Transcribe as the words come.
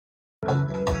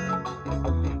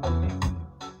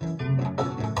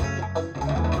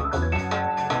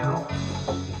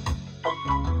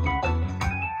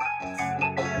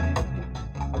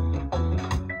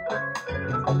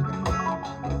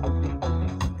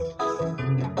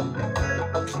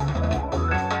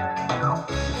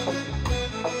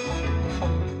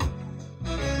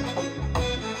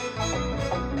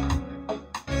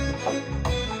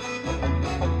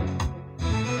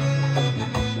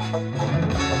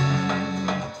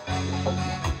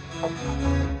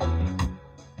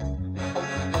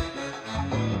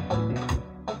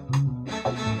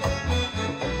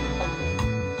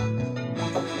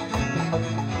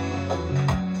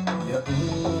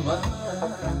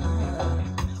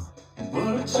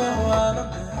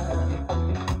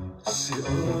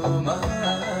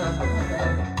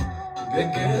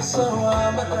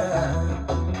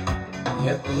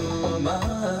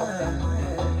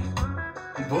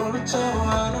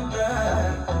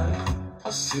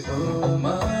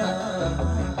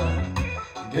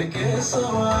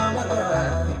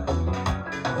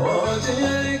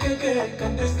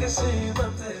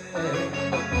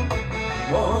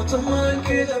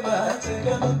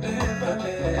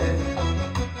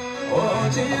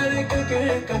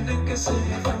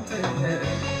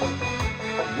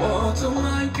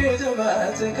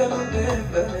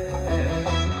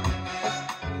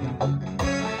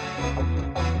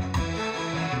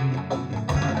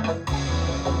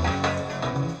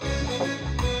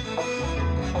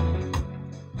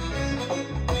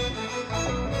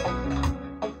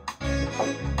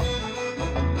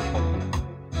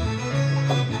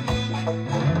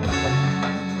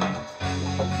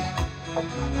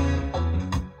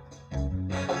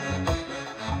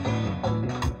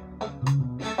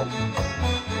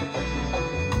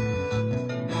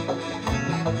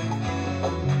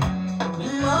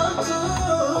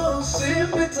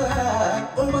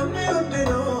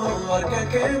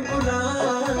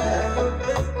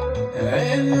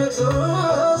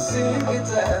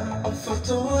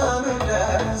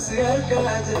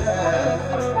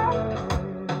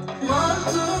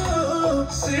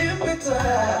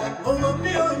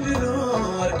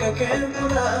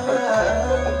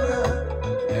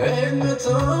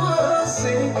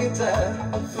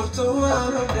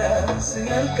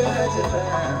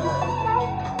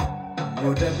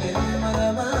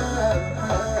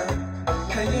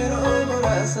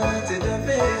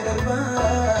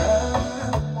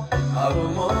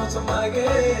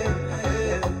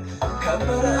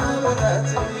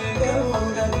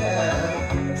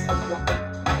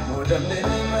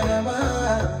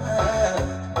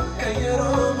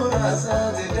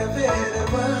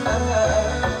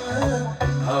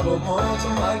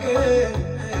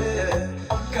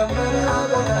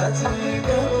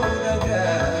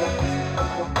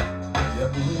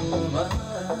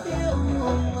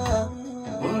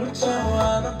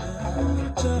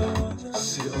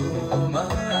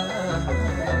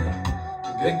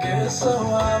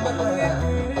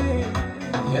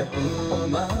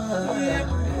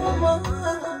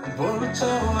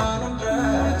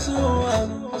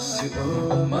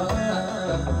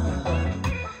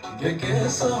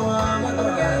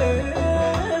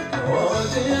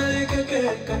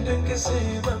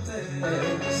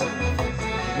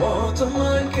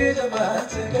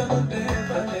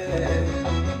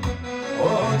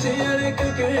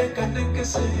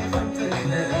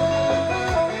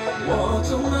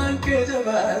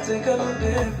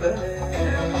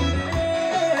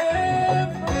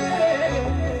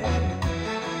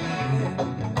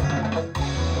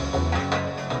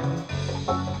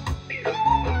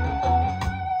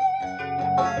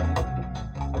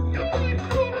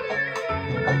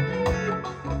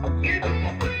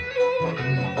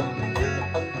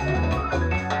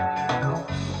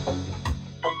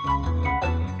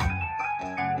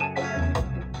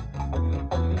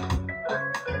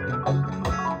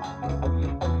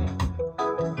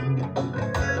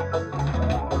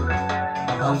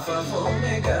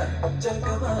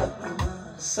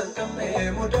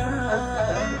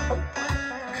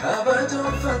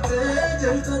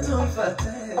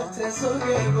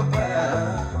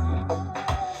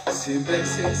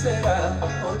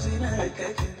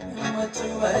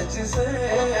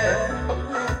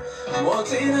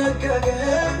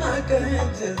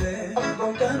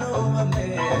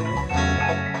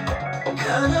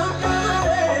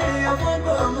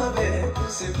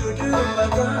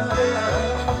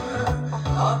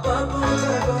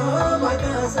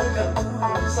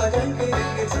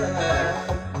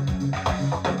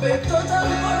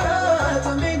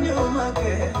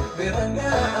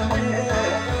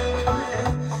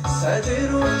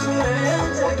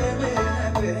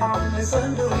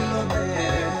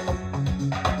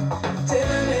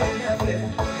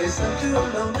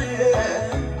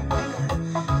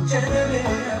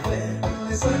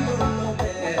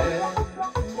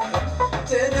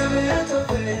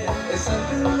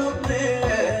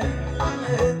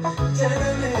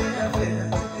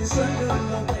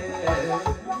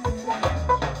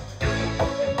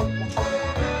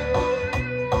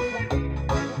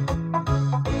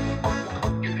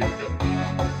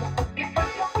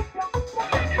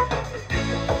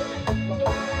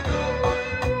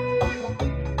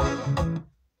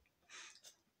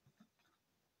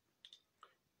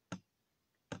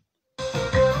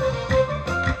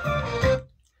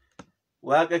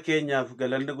Waaqa keenyaaf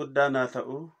galanni guddaan haa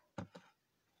ta'u.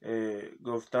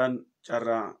 Gooftaan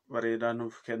carraa bareedaa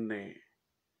nuuf kenne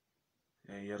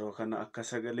yeroo kana akka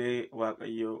sagalee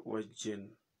Waaqayyoo wajjin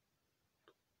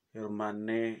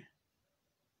hirmaannee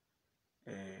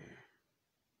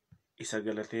isa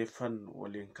galateeffannu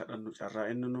waliin kadhannu carraa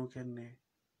inni nuu kenne.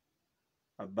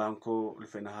 Abbaan koo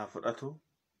ulfina haa fudhatu.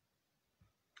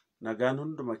 Nagaan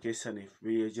hunduma keessaniif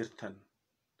biyya jirtan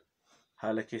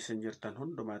haala keessan jirtan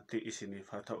hundumaatti isiniif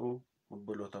haa ta'u.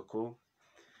 Obboloota koo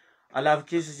alaaf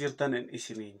keessa jirtan in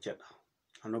isiniin jedha.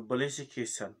 An obboleessi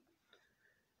keessan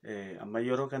amma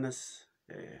yeroo kanas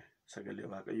sagalee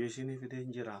Waaqayyoo isinii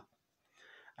fideen jira.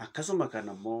 Akkasuma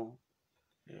kana immoo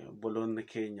obboloonni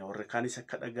keenya warra kaanis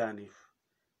akka dhaga'aniif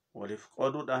waliif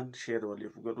qooduudhaan sheer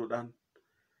waliif godhuudhaan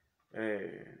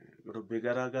gurubbii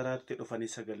garaa garaatti dhufanii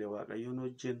sagalee Waaqayyoon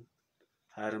wajjin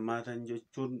harmaatan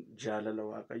jechuun jaalala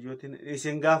Waaqayyootiin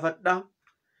isin gaafadha.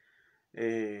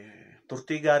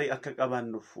 Turtii gaarii akka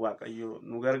qabaannuuf Waaqayyo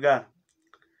nu gargaara.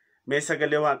 Mee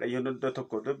sagalee Waaqayyoon iddoo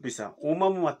tokko dubbisa.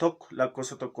 Uumamuma tokko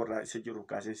lakkoofsa tokko irraa isa jiru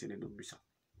kaasee isin dubbisa.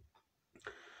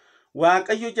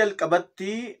 Waaqayyo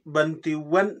jalqabatti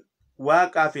bantiiwwan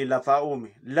waaqaa fi lafaa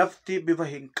uume. Lafti bifa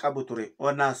hin qabu ture.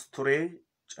 Onaas ture.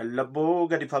 Callabboo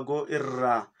gadi fagoo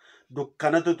irraa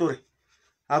dukkanatu ture.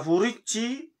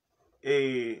 Hafuurichi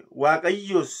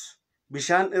Waaqayyos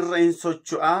bishaan irra hin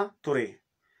socho'aa ture.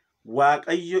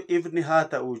 Waaqayyo ifni haa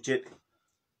ta'u jedhe.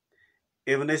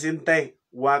 Ifnis hin ta'e.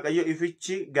 Waaqayyo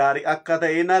ifichi gaarii akka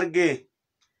ta'e hin arge.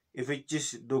 Ifichis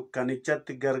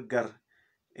dukkanichatti gargar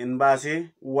hin baase.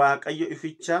 Waaqayyo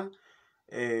ificha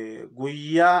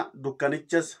guyyaa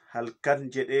dukkanichas halkan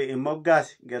jedhee hin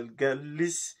moggaase.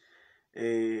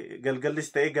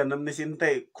 Galgallis ta'e ganamnis hin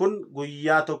ta'e kun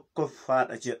guyyaa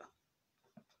tokkoffaadha jedha.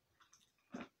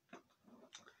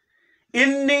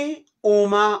 Inni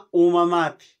uumaa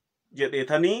uumamaati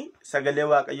jedheetanii sagalee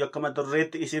Waaqayyo akka mata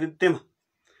dureetti isinitti hima.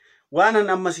 Waan an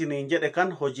amma isiniin jedhe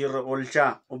kan hojiirra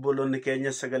oolchaa. Obboloonni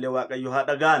keenya sagalee Waaqayyo haa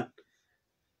dhaga'an.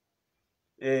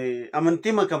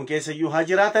 Amantii makam keessayyuu haa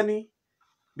jiraatanii,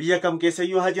 biyya kam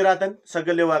keessayyuu haa jiraatan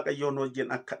sagalee Waaqayyoon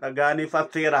wajjin akka dhaga'aniif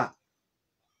affeeraa.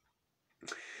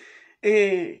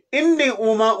 Inni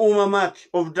uumaa uumamaati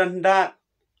of danda'a.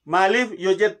 Maaliif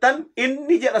yoo jettan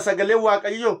inni jedha sagalee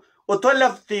Waaqayyoo otoo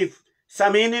laftiif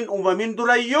samiin hin uumamin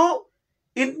durayyuu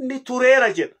inni tureera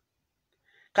jedha.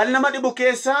 Kan nama dhibu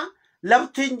keessaa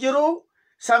lafti hin jiru,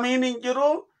 samiin hin jiru,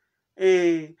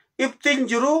 ifti hin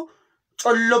jiru,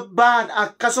 collobbaan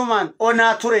akkasumaan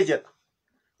onaa ture jedha.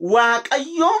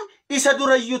 Waaqayyo isa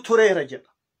durayyuu tureera jedha.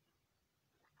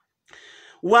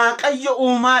 Waaqayyo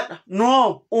uumaadha.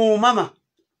 Noo uumama.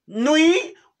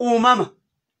 Nuyi uumama.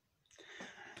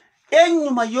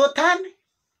 Eenyuma yoo taane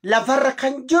lafarra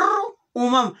kan jirru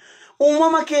uumama.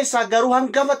 Uumama keessaa garuu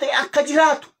hangafa ta'e akka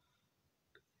jiraatu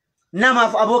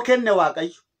namaaf aboo kenne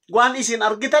Waaqayyo. Waan isin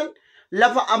argitan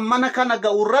lafa ammana kana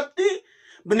ga'u irratti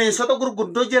bineensota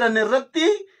gurguddoo jiran irratti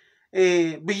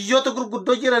biyyoota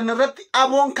gurguddoo jiran irratti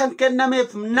aboon kan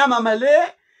kennameef nama malee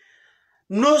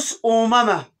nus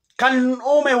uumama. Kan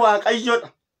uume Waaqayyodha.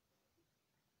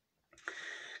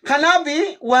 Kanaaf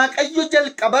Waaqayyo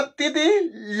jalqabatti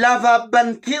lafa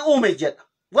bantii uume jedha.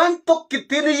 Waan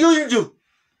tokkittiin iyyuu hin jiru.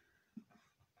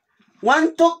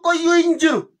 Waan tokko iyyuu hin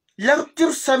jiru.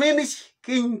 Lafti samiinis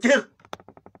hin jiru.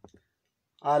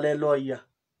 Haleluuyaa.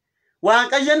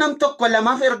 Waaqayyo nam tokko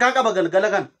lamaaf ergaa qaba galgala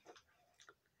kana.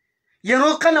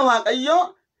 Yeroo kana Waaqayyo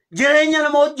jireenya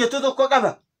nama hojjetu tokko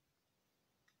qaba.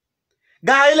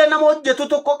 Gaa'ila nama hojjetu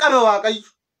tokko qaba Waaqayyo.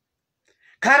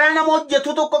 Karaa nama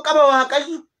hojjetu tokko qaba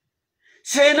Waaqayyo.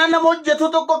 Seenaa nama hojjetu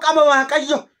tokko qaba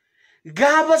Waaqayyo.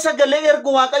 Gaafa sagalee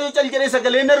ergu Waaqayyo cal jedhee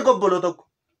sagaleen erga obbolo tokko.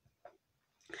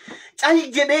 Cal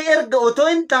jedhee erga otoo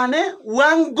hin taane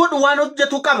waan godhu waan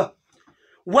hojjetu qaba.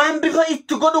 Waan bifa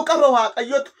itti godhu qaba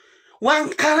Waaqayyotu. Waan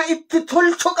karaa itti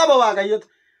tolchu qaba Waaqayyotu.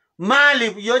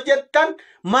 Maaliif yoo jettan,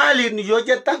 maaliin yoo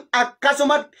jettan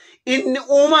akkasumatti inni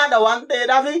uumaadha waan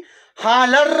ta'eedhaaf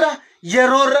haalarra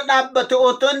yeroorra dhaabbate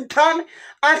otoo hin taane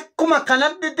akkuma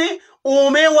kanatti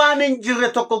uumee waan hin jirre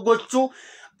tokko gochuu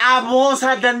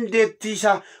aboosa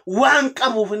dandeettiisa waan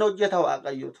qabuuf hin hojjeta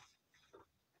Waaqayyo.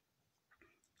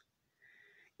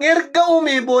 Erga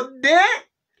uumee booddee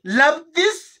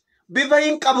laftis bifa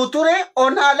hin qabu ture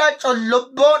onaadhaa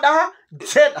collobboodha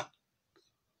jedha.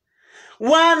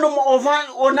 Waanuma ofaan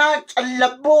onaa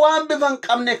callabboo waan bifa hin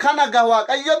qabne kana gaa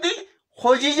Waaqayyooti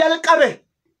hojii jalqabe.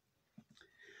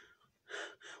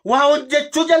 Waa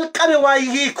hojjechuu jalqabe, waa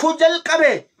hiikuu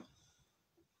jalqabe.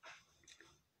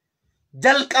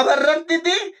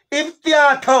 Jalqabarratti ifti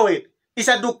haa ta'u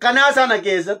isa dukkanaa sana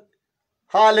keessatti.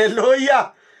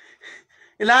 Haalelooyaa.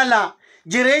 Ilaala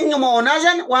jireenyuma onaa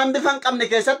sana waan bifa hin qabne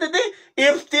keessatti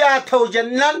ifti haa ta'u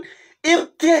jennaan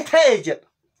ifti ta'e jedha.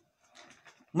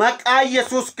 Maqaa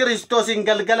Yesuus Kiristoosiin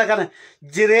galgala kana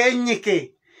jireenyi kee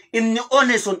inni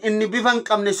one sun inni bifa hin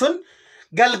qabne sun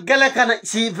galgala kana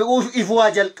siif ifuu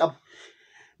jalqabu.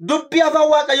 Dubbii afaan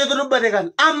Waaqayyootu dubbate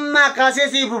kan ammaa kaasee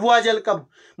siif ifuu jalqabu.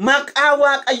 Maqaa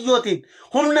Waaqayyootiin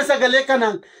humna sagalee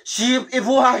kanaan siif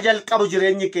ifuu jalqabu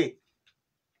jireenyi kee.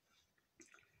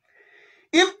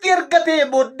 Ifti argatee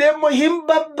booddee immoo hin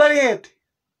babbareede.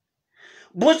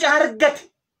 Boca argate.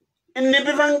 Inni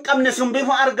bifa hin qabne sun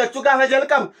bifa argachuu gaafa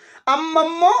jalqabu. Amma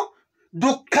immoo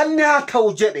dukkanni haa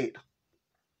ta'u jedheedha.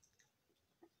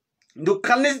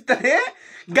 Dukkannis ta'ee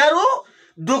garuu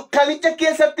dukkanicha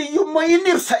keessatti iyyuu hin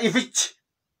ibsa ifichi.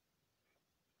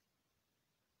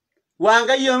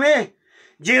 Waaqayyoomee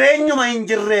jireenyuma hin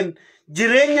jirreen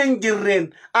jireenya hin jirreen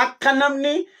akka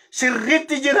namni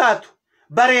sirriitti jiraatu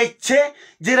bareechee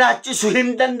jiraachisu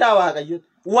hin danda'a Waaqayyo.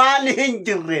 Waan hin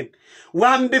jirreen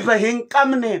waan bifa hin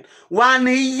qabneen waan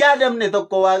hin yaadamne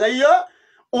tokko Waaqayyo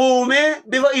uumee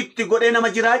bifa itti godhee nama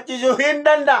jiraachisuu hin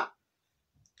danda'a.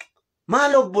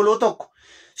 Maal obboloo tokko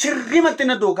sirrimatti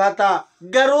na duukaa ta'a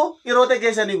garuu yeroota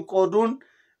keessaniif qooduun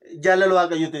jaalala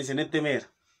Waaqayyooti isinitti meera.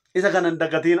 Isa kanan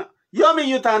dagatiina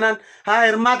yoomiyyuu taanaan haa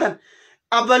hirmaatan.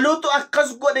 Abaluutu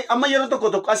akkas godhe amma yeroo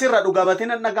tokko asirra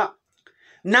dhugaabatiin dhagaa.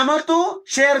 Namatu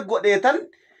sheer godheetan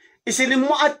isin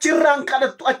immoo achirraan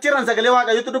kadhattu achirraan sagalee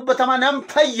Waaqayyootu dubbatamaa nan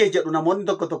fayye jedhu namoonni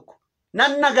tokko.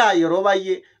 Nan nagaa yeroo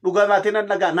baay'ee dhugaabatiin nan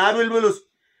nagaa naa bilbilus.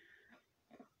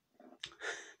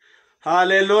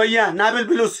 Haalelooyaa naa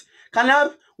bilbilus.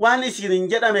 Kanaaf waan isin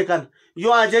jedhame kan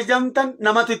yoo ajajamtan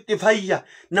namatu itti fayya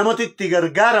namatu itti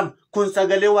gargaaram kun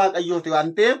sagalee Waaqayyooti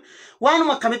waan ta'eef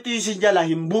waanuma akkamitti isin jalaa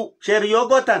hin bu'u sheer yoo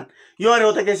gootan yoo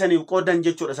yeroota keessaniif qoodan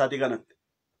jechuudha isaatii kanatti.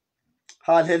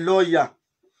 Haalelooyaa.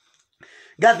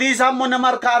 Gatii isaa immoo nama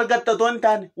harkaa argatta otoo hin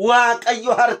taane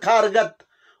Waaqayyo harkaa argatta.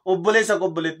 Obboleessa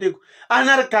obboleettii an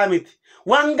harkaa miti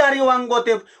waan gaarii waan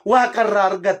gooteef Waaqarraa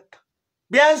argatta.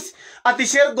 Biyaas ati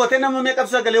sheer gootee nama meeqaf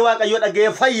sagalee Waaqayyoo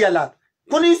dhaga'ee fayya laata.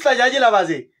 Kunis tajaajila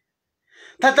baasee.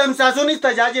 Tatamsaasuunis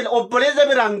tajaajila obboleessa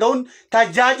biraan ga'uun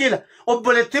tajaajila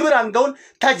obboleettii biraan ga'uun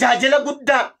tajaajila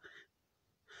guddaa.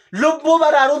 Lubbuu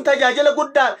baraaruun tajaajila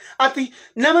guddaa. Ati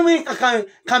nama meeqa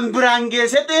kan biraan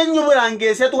geessetu eenyu biraan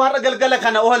geessetu har'a galgala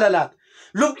kana oola laata.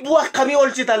 Lubbuu akkamii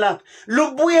oolchita laata.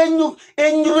 Lubbuu eenyu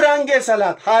biraan geessa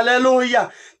laata.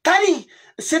 Haalelooyaa. Tani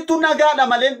sittu nagaadha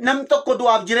malee nam tokko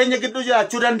du'aaf jireenya gidduu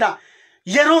jiraachuu danda'a.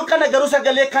 Yeroo kana garuu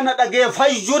sagalee kana dhaga'ee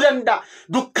fayyuu danda'a.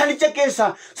 Dukkanicha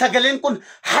keessa sagaleen kun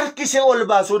harkisee ol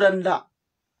baasuu danda'a.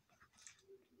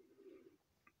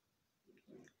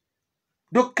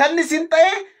 Dukkanni sin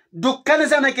ta'ee dukkana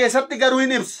sana keessatti garuu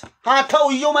hin ibsa. Haa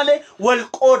ta'u iyyuu malee wal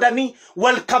qoodanii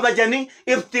wal kabajanii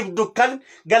ibtiif dukkan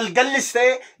galgallis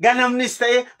ta'ee ganamnis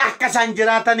ta'ee akka isaan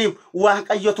jiraataniif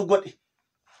Waaqayyotu godhe.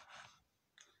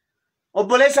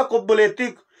 Obboleessa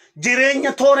obboleettii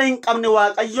jireenya toora hin qabne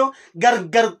Waaqayyo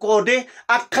gargar qoodee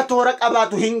akka toora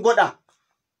qabaatu hin godha.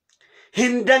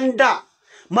 Hin danda'a.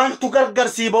 Maaltu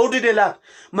gargarsii ba'uu dide laata?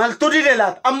 Maaltu dide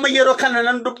laata? Amma yeroo kana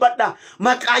nan dubbadha.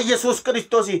 Maqaa Yesuus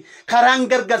Kiristoosii karaan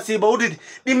gargarsii ba'uu dide.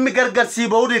 Dhimmi gargarsii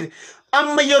ba'uu dide.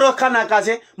 Amma yeroo kana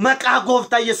kaasee maqaa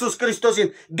Gooftaa Yesuus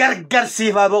Kiristoosiin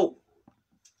gargarsiifaa ba'u.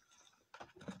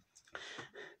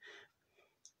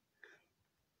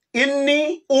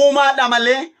 Inni uumaadha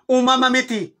malee uumama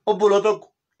miti obboloo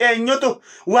tokko. Eenyutu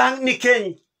Waaqni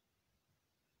keenya.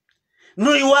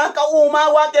 Nuyi Waaqa uumaa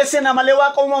waaqessina malee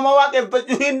Waaqa uumamaa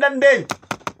waaqeffachuu hin dandeenyu.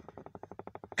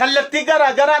 Kallattii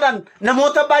garaa garaadhaan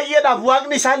namoota baay'eedhaaf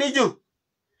Waaqni isaanii jiru.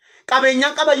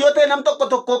 Qabeenyaa qaba yoo ta'e nam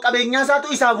tokko qabeenyaa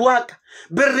isaatu isaaf Waaqa.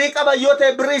 Birrii qaba yoo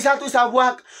ta'e birrii isaatu isaaf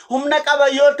Waaqa. Humna qaba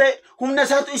yoo ta'e humna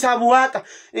isaatu isaaf Waaqa.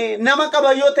 Nama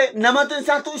qaba yoo ta'e namatu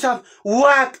isaatu isaaf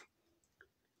Waaqa.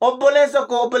 Obboleessa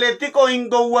koo obboleettii koo hin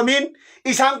gowwamiin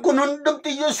isaan kun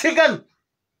hundumtiyyuu sigan.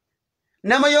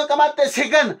 nama yoo qabaatte si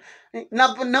gana.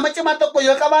 Nama cimaa tokko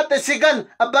yoo qabaatte si gana.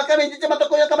 Abbaa qabeenya cimaa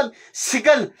tokko yoo qabaatte si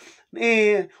gana.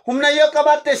 Humna yoo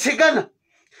qabaatte si gana.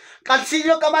 Qarshii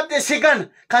yoo qabaatte si gana.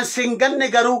 Kan si hin ganne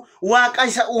garuu Waaqa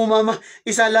isa uumama,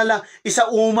 isa lala, isa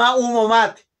uumaa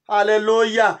uumamaati.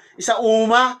 Haleluuyaa. Isa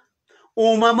uumama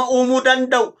uumuu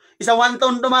danda'u. Isa wanta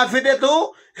hundumaa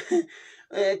fidetu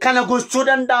kana gochuu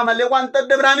danda'a malee wanta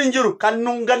biraan hin jiru. Kan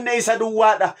nun ganne isa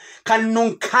duwwaadha. Kan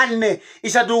nun kanne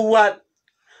isa duwwaadha.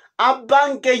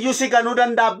 Abbaan keeyyuu si ganuu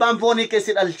danda'a. Abbaan foonii kee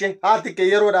si dhalche. Haati kee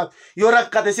yeroodhaaf yoo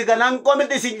rakkate si ganaan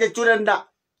komiti si jechuu danda'a.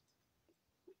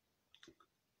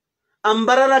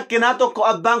 Ambara rakkinaa tokko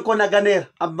abbaan koo naganeera.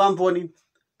 Abbaan foonii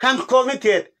kan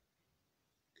komiteedha.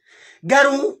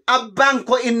 Garuu abbaan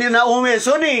koo inni na uume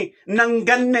suni nan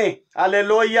ganne.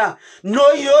 Haleluuyaa.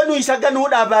 Noo yoo nu isa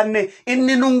ganuudhaa baanne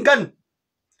inni nun ganu.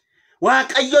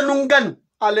 Waaqayyo nun ganu.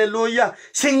 Haleluuyaa.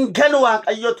 Sin ganu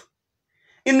Waaqayyotu.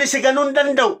 Inni si ganuu hin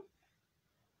danda'u.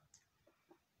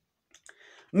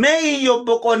 Mee Iyyoob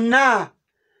boqonnaa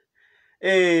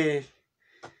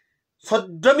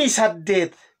 38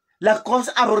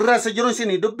 lakkoofsa 4 jiru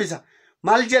isinii dubbisa.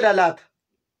 Maal jedha laata?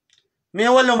 Mee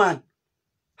walumaan.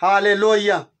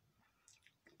 Haleluuyaa.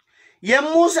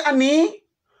 Yemmus ani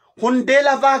hundee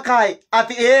lafaa kaa'e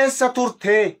ati eessa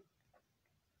turte?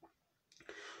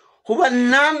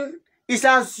 Hubannaan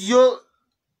isaas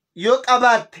yoo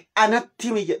qabaatte anatti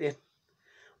himi jedheen.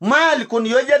 Maal kun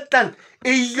yoo jettan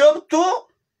Iyyoobtu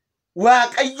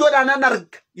Waaqayyoodhaan an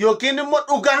arga yookiin immoo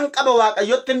dhugaan qaba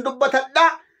Waaqayyotti hin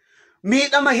dubbatadha.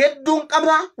 Miidhama hedduun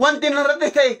qaba wanti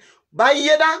narratti ta'e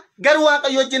baay'eedha. Garuu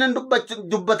Waaqayyo wajjin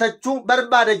dubbatachuu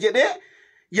barbaada jedhee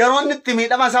yeroo inni itti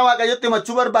miidhama isaa Waaqayyotti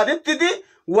himachuu barbaadetti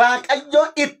Waaqayyo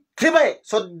itti ba'e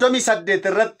 38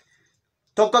 irratti.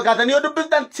 Tokko kaatanii yoo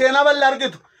dubbistan seenaa bal'aa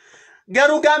argitu.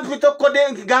 Garuu gaanfi tokko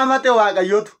gaafate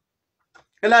Waaqayyotu.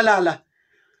 Ilaalaala.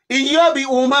 Iyyoobi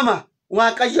uumama.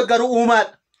 Waaqayyo garuu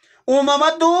uumaadha.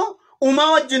 Uumamatu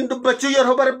uumaa wajjin dubbachuu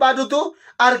yeroo barbaadutu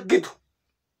argitu.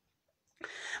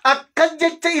 Akkas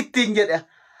jecha ittiin jedha.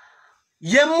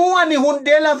 Yemmuu ani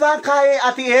hundee lafaa kaa'ee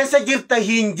ati eessa jirta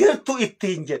hin jirtu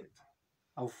ittiin jedhe.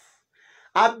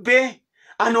 Abbee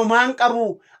anumaan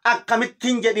qabu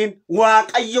akkamittiin jedhin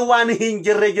Waaqayyo waan hin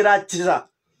jirre jiraachisa.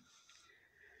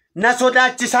 Na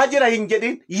sodaachisaa jira hin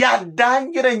jedhin.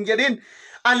 Yaaddaan jira hin jedhin.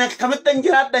 Ana akkamittiin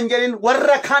jiraadha hin jedhin.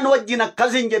 Warra kaan wajjin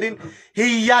akkas hin jedhin.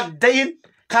 Hin yaaddayin.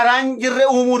 Karaan jirre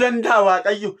uumuu danda'a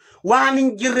Waaqayyo. Waan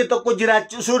hin jirre tokko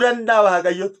jiraachisuu danda'a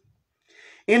Waaqayyo.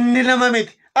 Inni nama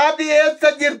miti. Ati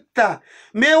eessa jirta?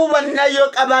 Mee hubannaa yoo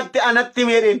qabaatte anatti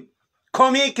meedhin.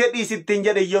 Komii kee dhiisittiin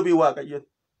jedhe Iyyoobii Waaqayyo.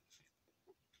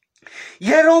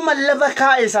 Yeroo lafa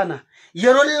kaa'e sana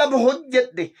yeroo lafa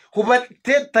hojjedhe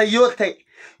hubatteetta yoo ta'e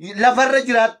lafarra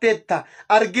jiraatteetta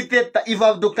argiteetta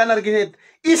ifaaf dukkan argiteetta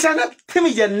isa natti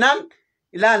himi jennaan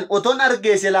ilaal otoon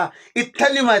argeesse laa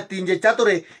ittan hima ittiin jechaa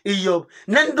ture Iyyoob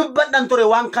nan dubbadhan ture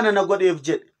waan kana na godheef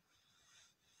jedhe.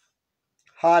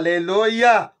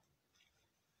 Haleluuyaa.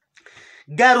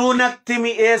 Garuu natti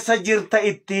himi eessa jirta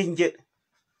ittiin jedhe.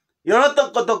 Yeroo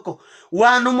tokko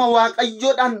waanuma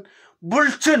Waaqayyoodhaan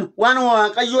bulchinu waanuma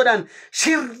Waaqayyoodhaan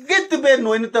sirriitti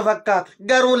beeknu inni itti fakkaata.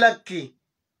 Garuu lakki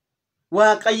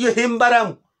Waaqayyo hin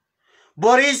baramu.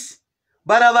 Boris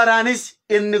bara baraanis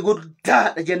inni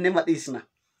guddaadha jennee madhiisna.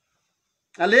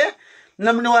 Alee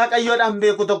namni Waaqayyoodhaan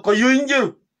beeku tokkoyyuu hin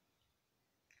jiru.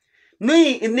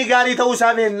 Nuyi inni gaarii ta'uu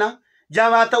isaa beekna.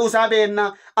 Jabaa ta'uu isaa beekna.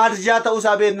 Arjaa ta'uu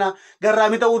isaa beekna.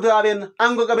 Garraamii ta'uu isaa beekna.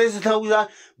 Aangoo qabeessa ta'uu isaa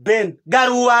beekna.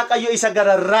 Garuu Waaqayyo isa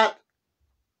gararraa.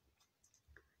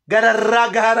 Gararraa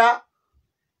gaaraa.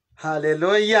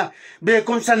 Haleluuyaa.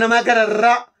 Beekumsa nama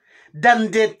gararraa.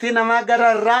 Dandeettii nama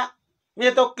gararraa.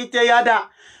 Mee tokkicha yaada.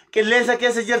 Qilleensa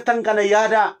keessa jirtan kana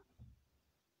yaada.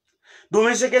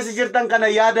 Duumessa keessa jirtan kana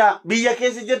yaada. Biyya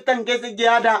keessa jirtan keessa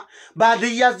yaada.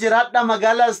 Baadiyyaas jiraadha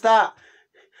magaalaas ta'a.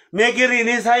 Mee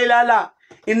giriinii isaa ilaala.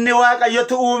 Inni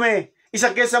Waaqayyotu uume.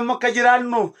 Isa keessa immoo akka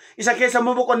jiraannu. Isa keessa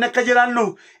immoo boqonnee akka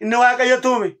jiraannu. Inni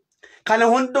Waaqayyotu uume. Kana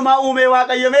hundumaa uume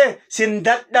Waaqayyo mee sin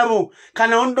dadhabu.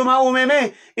 Kana hundumaa uume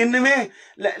mee inni mee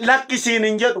lakki siin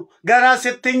hin jedhu. Garaa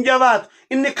sitti hin jabaatu.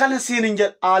 Inni kana siin hin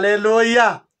jedhu.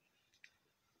 Haleluuyaa.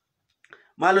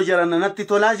 Maaloo jiran natti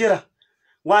tolaa jira.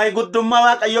 Waa'ee guddummaa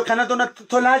Waaqayyo kanatu natti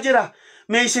tolaa jira.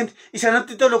 Mee isa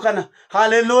natti tolu kana.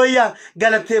 Haleluuyaa.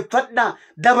 Galateeffadhaa.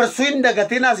 Dabarsuu hin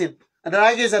dagatinaa sin.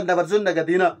 Adaraa keessan dabarsuu hin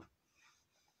dagatinaa.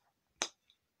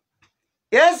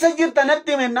 Eessa jirta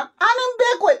natti himenna? Ani hin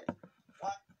beeku.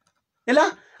 Ila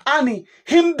ani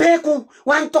hin beeku.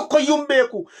 Waan tokkoyyuu hin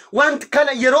beeku. Waan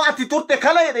kana yeroo ati turte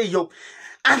kana jedhe Iyyoob.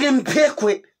 Ani hin beeku.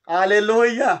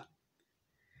 Haleluuyaa.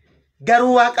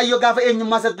 Garuu Waaqayyo gaafa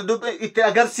eenyummaa isaatti itti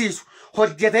agarsiisu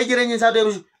hojjetee jireenya isaa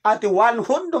deebisu ati waan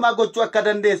hundumaa gochuu akka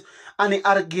dandeessu ani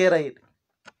argeera jedhe.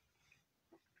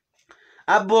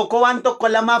 Abboo koo waan tokko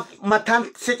lamaaf mataan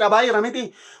si cabaa jira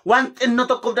miti. Waan xinnoo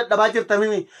tokkoof dadhabaa jirta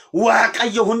miti.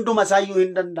 Waaqayyo hunduma isaayyuu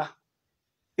hin danda'a.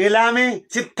 Ilaamee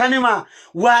sittan himaa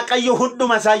Waaqayyo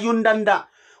hunduma isaayyuu hin danda'a.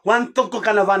 Waan tokko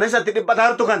kan afaan isatti dhiphataa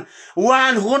jirtu kan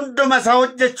waan hunduma isaa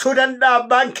hojjechuu danda'a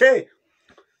abbaan kee.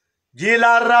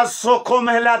 Jilaarraa sokoo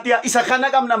meelaatiyaa isa kana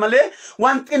qabna malee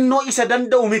waan xinnoo isa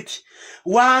danda'u miti.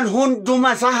 Waan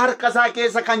hunduma isaa harka isaa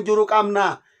keessa kan jiru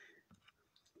qabna.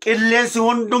 Qilleensi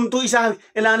hundumtuu isa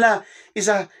ilaala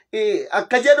isa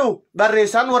akka jedhu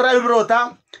barreessaan warra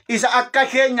Ibrootaa isa akka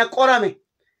keenya qorame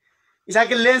isa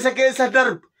qilleensa keessa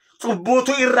darbu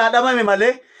cubbuutu irraa dhabame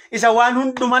malee isa waan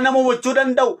hunduma nama gochuu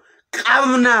danda'u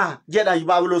qabna jedha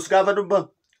Phaawulos gaafa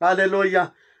dubbatu. Haleluuyaa.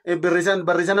 Barreessaan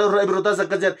warra Ibrootaas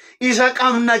akka jedha isa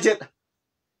qabna jedha.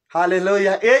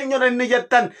 Haleluuyaa. Eenyudha inni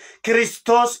jettan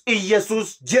Kiristoos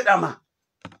Iyesuus jedhama.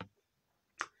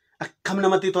 Akkam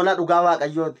namatti tolaa dhugaa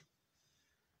Waaqayyooti.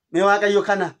 Mee Waaqayyo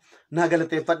kana naa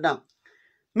galateeffadhaa.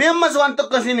 Mee ammas waan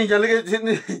tokko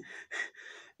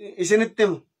isinitti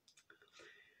himu.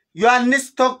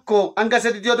 Yohaannis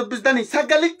 1:3 yoo dubbistani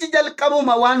sagalichi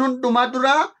jalqabuma waan hundumaa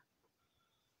duraa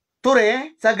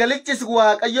ture. Sagalichis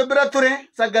Waaqayyo bira ture.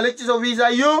 Sagalichis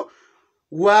ofiisaayyuu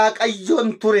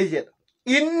Waaqayyoon ture jedha.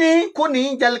 Inni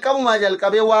kuni jalqabuma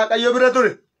jalqabee Waaqayyo bira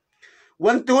ture.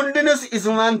 Wanti hundinus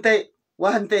isumaan ta'e.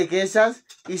 Waan ta'e keessaas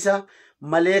isa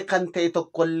malee kan ta'e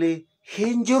tokkollee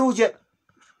hin jiru jedha.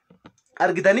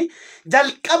 Argitanii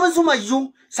jalqaba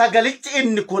sumayyuu sagalichi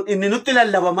inni nutti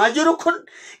lallabamaa jiru kun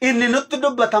inni nutti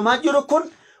dubbatamaa jiru kun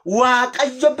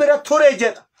Waaqayyo bira ture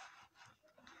jedha.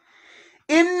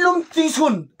 Innumti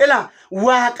sun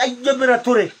Waaqayyo bira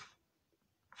ture.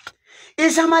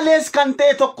 Isa malees kan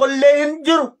ta'e tokkollee hin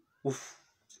jiru.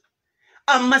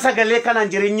 Amma sagalee kanaan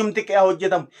jireenyumti qe'aa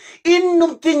hojjetamu.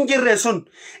 Innumti hin jirre sun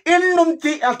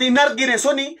innumti ati hin argine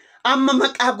suni amma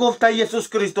maqaa gooftaa Yesuus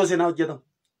Kiristoos hin hojjetamu.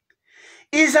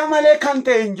 Isa malee kan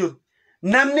ta'e hin jiru.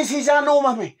 Namni isaan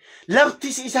uumame. Lafti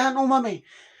isaan uumame.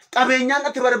 Qabeenyaan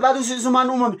ati barbaadu isumaan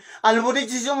uumame.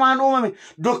 Albuudichi isumaan uumame.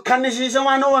 Dukkanni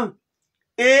isumaan uumame.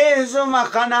 Isuma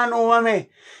kanaan uumame.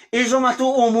 Isumatu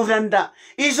uumuu danda'a.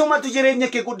 Isumatu jireenya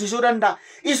kee guddisuu danda'a.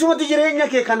 Isumatu jireenya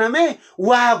kee kanamee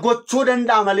waa gochuu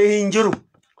danda'a malee hin jiru.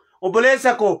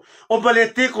 Obboleessa koo,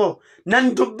 obboleettii koo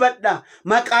nan dubbadha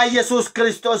maqaa Yesuus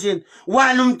Kiristoosiin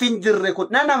waanumti hin jirre kun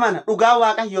nan amana dhugaa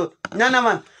Waaqayyooti. Nan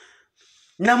amana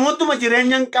namootuma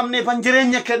jireenya hin qabneefan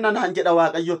jireenya kennan han jedha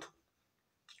Waaqayyootu.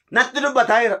 Natti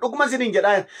dubbataa jira dhuguma isiniin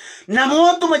jedhaa jira.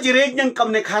 Namootuma jireenya hin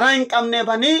qabne karaa hin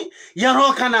qabneefanii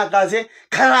yeroo kanaa kaasee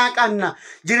karaa qabna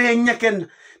jireenya kenna.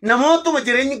 Namootuma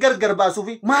jireenya gargar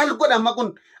baasuufi maal godha amma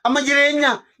kun amma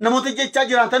jireenya namoota jechaa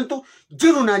jiraatantu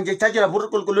jiru naan jechaa jira furri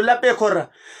qulqulluu laphee korra.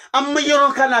 Amma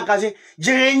yeroo kanaa kaasee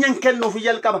jireenya hin kennuufi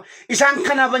jalqaba. Isaan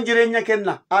kanaafan jireenya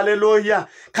kenna. Haleluuyaa.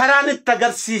 Karaan itti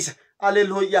agarsiisa.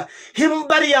 Haleluuyaa. Hin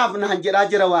bari'aaf naan jedhaa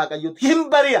jira Waaqayyo. Hin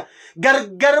bari'a.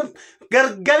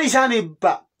 Gargar isaaniif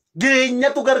ba'a.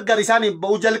 Jireenyatu gargar isaaniif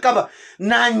ba'u jalqaba.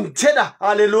 Naan jedha.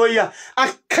 Haleluuyaa.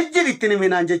 Akka jedhitti nimi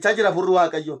naan jechaa jira furri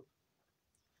Waaqayyo.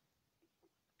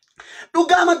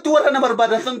 Dhugaamatti warra na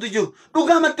barbaadantu jiru.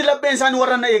 Dhugaamatti lapheen isaanii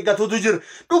warra na eeggatutu jiru.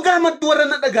 Dhugaamatti warra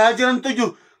na dhagaa jirantu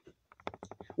jiru.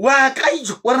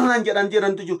 Waaqayyo warra naan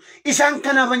jedhantu jiru. Isaan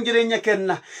kanaafan jireenya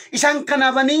kenna. Isaan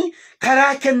kanaafanii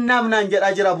karaa kennaaf naan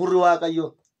jedhaa jira furri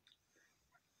Waaqayyo.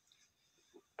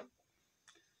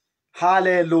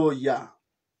 Haleluuyaa.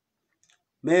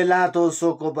 Meelaatoo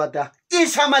sokobada.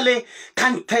 Isa malee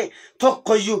kan ta'e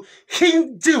tokkoyyuu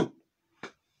hin jiru.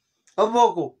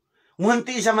 Obbooko.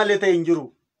 Wanti isa malee ta'e hin jiru.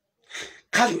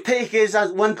 Kan ta'e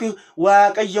keessaas wanti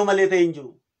Waaqayyo malee ta'e hin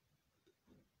jiru.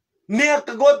 Ni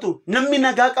akka gootu namni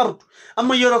nagaa qabdu.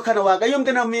 Amma yeroo kana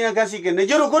Waaqayyoomti namni nagaa sii kenne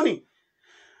jiru kuni.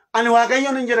 Ani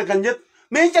Waaqayyoon hin jira kan jettu.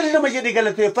 Mee callama jedhii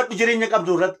galateeffadhu jireenya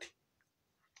qabdu irratti.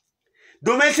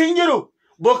 Duumessi hin jiru.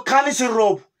 Bokkaanis hin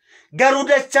roobu. Garuu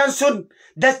dachaan sun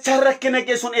dachaan rakkina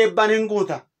kee sun eebbaan hin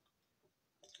guuta.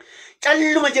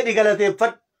 Calluma jedhii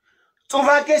galateeffadhu.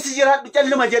 Cufaa keessi jiraadhu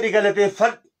calluma jedhii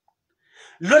galateeffadhu.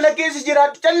 Lola keessi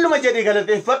jiraadhu calluma jedhii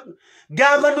galateeffadhu.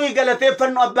 Gaafa nuyi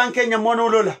galateeffannu abbaan keenya immoo nuu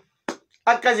lola.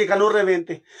 Akkasii kan urre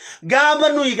beente. Gaafa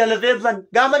nuyi galateeffannu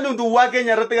gaafa nuyi duwwaa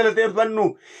keenya irratti galateeffannu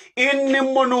inni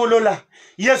immoo nuu lola.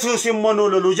 Yesuus immoo nuu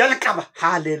lolu jalqaba.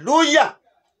 Haleluuyaa.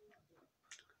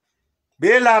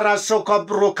 Bela raso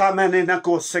kabro kamene na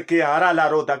kose kia ara la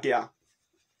rota kia.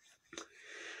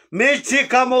 Michi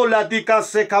kamo la dika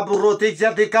se kaburoti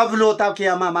jati kablota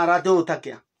kia mamaradota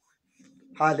kia.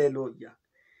 Haleluya.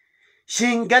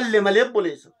 Shingalle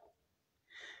malebuleso.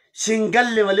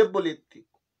 singalle malee boletti.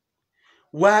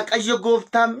 Waaqayyo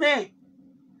gooftaan mee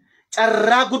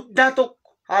carraa guddaa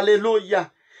tokko haleluuyaa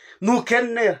nu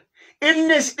kenneera.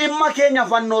 Innis dhimma keenya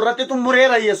fannoo irratti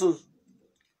xumureera Yesuus.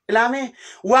 Ilaame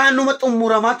waanuma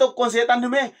xumuramaa tokkoon seexanni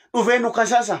mee dhufee nu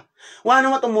kasasa.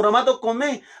 Waanuma xumuramaa tokkoon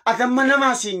mee atamma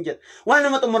namaa siin jedha.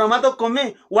 Waanuma xumuramaa tokkoon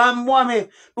mee waan mo'ameef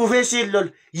dhufee siin lol.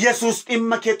 Yesuus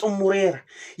dhimma kee xumureera.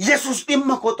 Yesuus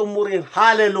dhimma koo xumureera.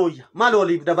 Haleluuyaa. Maal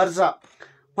waliif dabarsaa?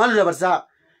 Maal dabarsaa?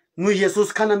 Nu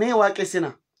Yesuus kana mee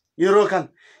waaqessina. Yeroo kan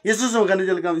Yesuus kana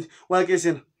jalqabni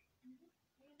waaqessina.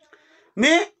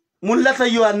 Mee mul'ata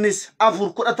Yohaannis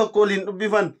 4:11 waliin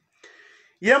dubbifan.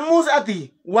 Yemmus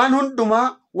ati waan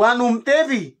hundumaa waan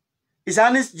uumteefi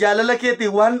isaanis jaalala keetii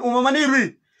waan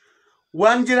uumamaniifi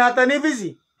waan jiraataniifis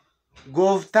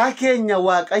gooftaa keenya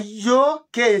waaqayyoo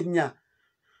keenya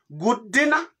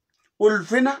guddina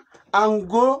ulfina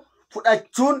aangoo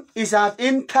fudhachuun isaaf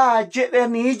in ta'a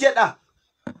jedhanii jedha.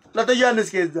 Mul'ata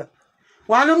Yohaannis keessa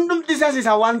waan hundumti isaas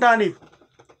isaa waan ta'aniif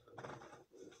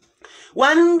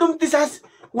waan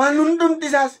hundumti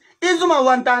isaas isuma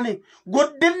waan ta'aniif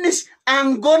guddinnis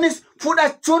aangoonis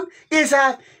fudhachuun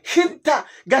isaaf hin ta'a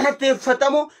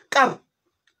galateeffatamu qaba.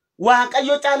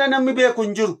 Waaqayyo caala namni beeku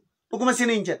hin jiru. Dhuguma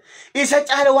isiniin jedha. Isa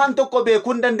caala waan tokko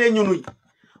beekuu hin dandeenyu nuyi.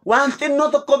 Waan xinnoo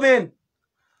tokko beekna.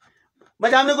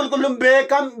 Macaafni qulqulluun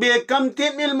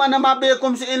beekamtiin ilma namaa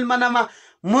beekumsi ilma namaa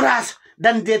muraasa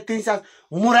dandeettiin isaas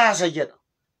muraasa jedha.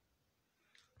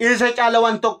 Isa caala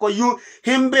waan tokko iyyuu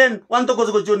hin beeknu waan tokko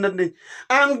gochuu hin dandeenyu.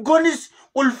 Aangoonis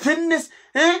ulfinnis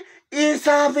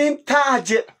isaaf hin ta'a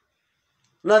jedha.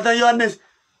 Mul'ata Yohaannis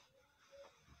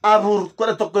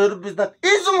 4:11 dubbistan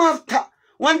isumaaf ta'a.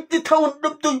 Wanti ta'u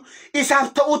hundumtu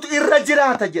isaaf ta'utu irra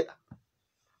jiraata jedha.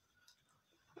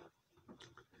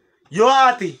 Yoo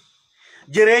ati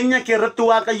jireenya kee irratti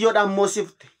waaqayyoodhaan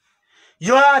moosifte,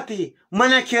 yoo ati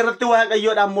mana kee irratti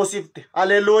waaqayyoodhaan moosifte,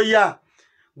 haleluuyaa.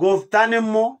 Gooftaan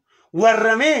immoo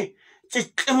warra mee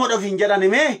ciccimoodhaaf hin jedhan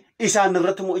mee isaan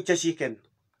irratti mo'icha sii kenna.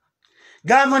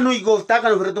 Gaafa nuyi gooftaa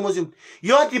kan ofirratti moosifne,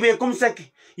 yoo ati beekumsa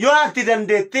kee, yoo ati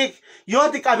dandeettii kee, yoo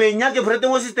ati qabeenyaa kee ofirratti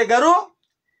moosifte garuu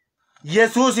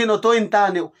Yesuusin otoo hin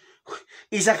taane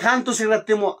isa kaantu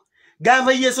sirratti mo'a.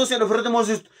 Gaafa Yesuusin ofirratti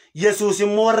moosiftu, Yesuus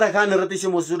immoo warra kaan irratti si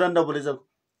moosisuu danda'a buleessa.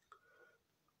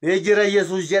 Mee jira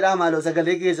Yesuus jedhaa maaloo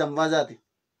sagalee keessan faasaati.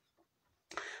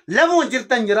 Lamuun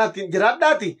jirtan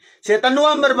jiraadhaati. Seexanni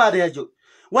waan barbaade haa jedhu.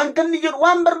 Wanta inni jedhu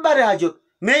waan barbaade haa jedhu.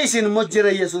 Mee isin immoo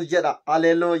jira Yesuus jedha.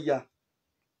 Haleluuyaa.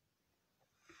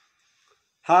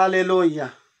 Haleluuyaa.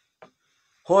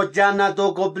 Hojjaannaa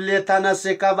tokko bileetana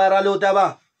seekaa baraaluu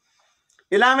dabaa.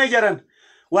 Ilaamee jiran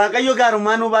waaqayyo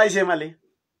gaarummaa nu baay'isee malee.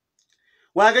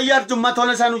 Waaqayyo arjummaa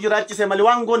tola isaa nu jiraachise malee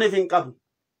waan gooneef hin qabnu.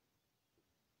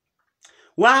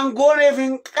 Waan gooneef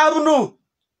hin qabnu.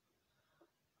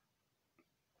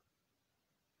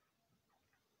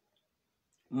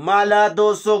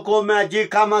 Malado soko maji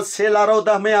kama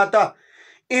selaroda meata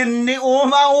inni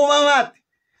uumaa uumamaati.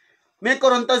 Mee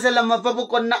Qorontos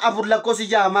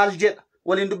 2:4 maal jedha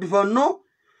waliin dubbifannu.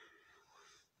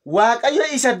 Waaqayyo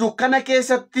isa dukkana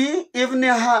keessatti ifni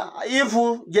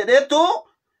ifu jedhetu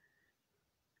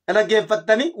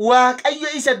dhaggeeffattanii. Waaqayyo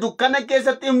isa dukkana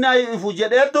keessatti ifni ifu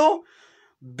jedhetu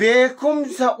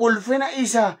beekumsa ulfina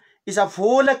isa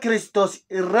fuula Kiristoos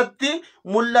irratti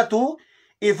mul'atu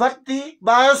ifatti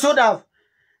baasuudhaaf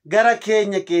gara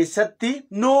keenya keessatti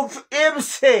nuuf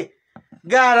ibse.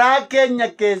 Garaa keenya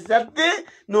keessatti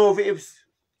nuuf ibse.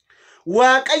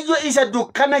 Waaqayyo isa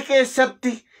dukkana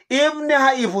keessatti ifni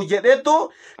haa ifu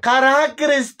jedhetu karaa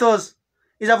Kiristoos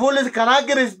isa fuula karaa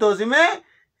Kiristoos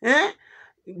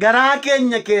garaa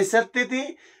keenya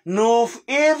keessatti nuuf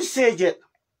ibse jedha.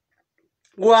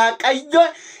 Waaqayyo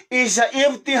isa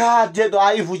ifti haa jedhu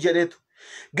haa ifu jedhetu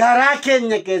garaa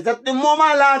keenya keessatti immoo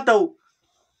maal haa ta'u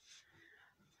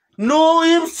nuu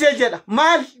ibse jedha.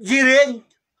 Maal jireenya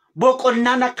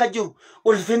boqonnaan akka jiru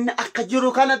ulfinni akka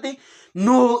jiru kanatti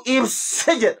nuu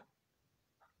ibse jedha.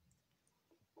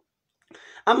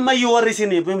 Ammayyuu warri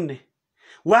isiniif himne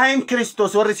waa'een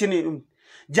Kiristoos warri isiniif himne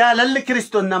jaalalli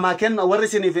Kiristoos namaa kenna warri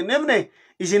isiniif hin himne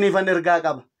isiniifan ergaa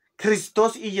qaba.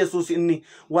 Kiristoos Iyesuus inni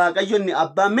Waaqayyo inni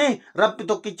abbaan mee Rabbi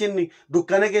tokkichi inni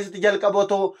dukkana keessatti jalqaba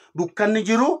otoo dukkanni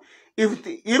jiru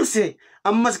ibse.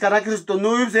 Ammas karaa Kiristoos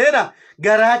nuu ibseedha.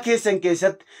 Garaa keessan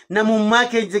keessatti namummaa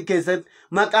keessan keessatti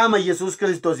maqaama Yesuus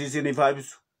Kiristoos isiniif haa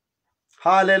ibsu.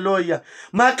 Haleluuyaa.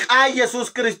 Maqaa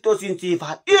Yesuus Kiristoos isiniif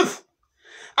haa ifu.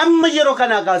 Amma yeroo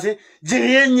kana kaase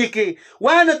jireenyi kee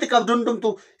waan ati qabdu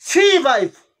hundumtu siif haa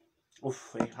ifu.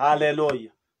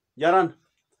 Haleluuyaa. Jaran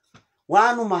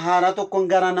waanuma haaraa tokkoon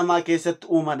gara namaa keessatti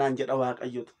uumadhaan jedha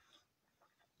Waaqayyotu.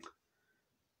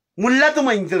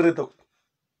 mul'atuma hin jirre tokko.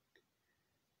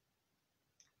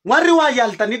 Warri waa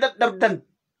yaaltanii dadhabdan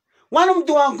waan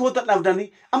humti waan goota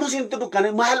dhabdanii amma isintu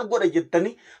dukkane maal godha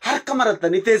jettanii harka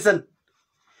maratanii teessan.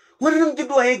 Warri namti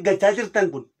du'a eeggachaa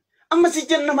jirtan kun amma si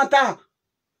jenna mataa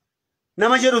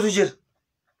nama jedhutu jira.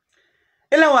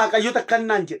 Ila Waaqayyo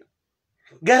takkannaan jedha.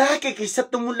 Garaa kee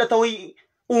keessatti mul'ata wayii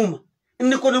uuma.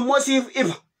 Inni kun immoo siif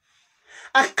ifa.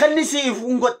 Akka inni siif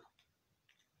hin godha.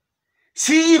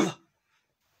 Si ifa.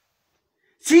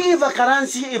 Si ifa karaan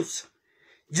si ibsa.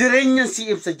 Jireenya si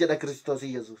ibsa jedha Kiristoos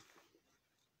Yesuus.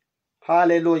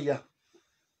 Haleluuyaa.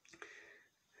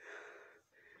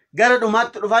 Gara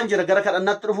dhumaatti dhufaan jira. Gara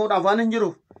kadhannaatti dhufuudhaaf waan hin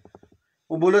jiruuf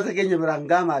obboloota keenya biraan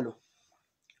gaa maaloo.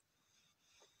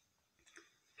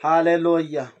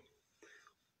 Haleluuyaa.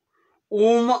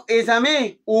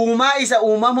 Uumaa isa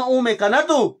uumama uume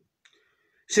kanatu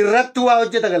sirratti waa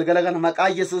hojjeta galgala kana maqaa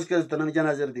Yesuus Kiristoos namicha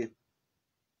Naazreetiin.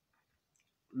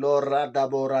 Loorraa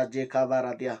dabooraa jeekaa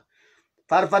baaraatiyaa.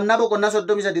 Faarfannaa boqonnaa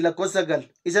 33 lakkoofsa 9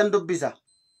 isan dubbisa.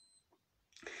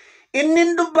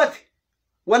 Inni dubbate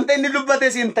wanta inni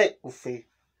dubbate siin ta'e uffee.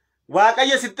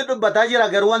 Waaqayyo sitti dubbataa jira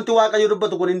garuu wanti Waaqayyo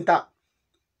dubbatu kun hin ta'a.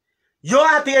 Yoo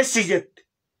ati eessi jette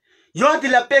yoo ati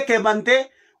laphee kee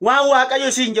bantee waan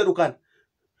Waaqayyo siin jedhu kan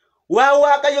waan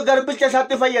Waaqayyo garbicha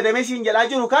isaatti fayyadamee siin jedhaa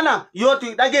jiru kana yoo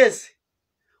ati dhageesse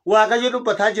Waaqayyo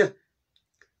dubbataa jira.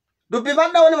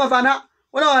 Dubbifadha waluma faanaa.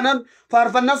 Waan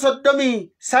faarfannaa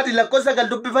 33 lakkoofsa 9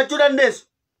 dubbifachuu dandeessu.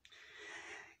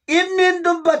 Inni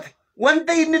dubbate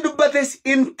wanta inni dubbates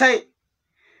in ta'e.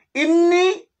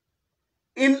 Inni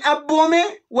in abboome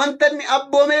wanta inni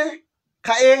abboome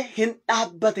ka'ee hin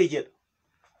dhaabbate jedha.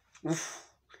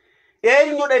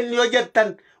 Eenyudha inni yoo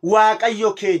jettan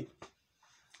Waaqayyo keenya.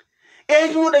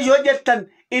 Eenyudha yoo jettan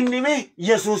inni mee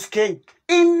Yesuus keenya.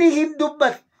 Inni hin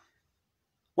dubbate.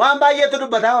 Waan baay'eetu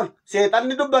dubbataa ool.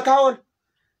 Seexanni dubbataa ool.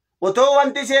 Otoo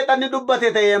wanti seexanni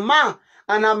dubbate ta'e maa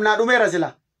anaaf naa dhumeera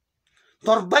sila.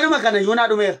 Torbanuma kana iyyuu naa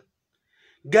dhumeera.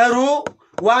 Garuu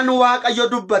waan Waaqayyo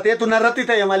dubbateetu narratti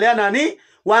ta'e malee anaanii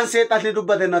waan seexanni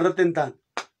dubbate narratti hin taane.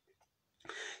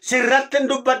 Sirratti hin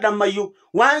dubbadha ammayyuu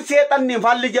waan seexanni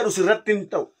faalli jedhu sirratti hin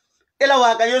ta'u. Ila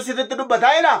Waaqayyo sirritti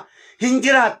dubbataa ila hin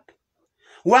jiraatta.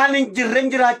 Waan hin jirre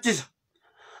hin jiraachisa.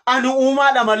 Ani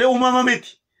uumaadha malee uumama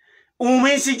miti.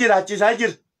 Uumeensi jiraachisaa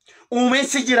jira.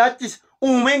 Uumeensi jiraachisa.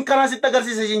 Uumeen karaa sitti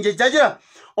agarsiisa hin jechaa jira.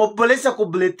 Obboleessa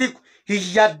obboleettii hin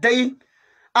yaadda'in.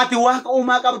 Ati waaqa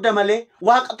uumaa qabda malee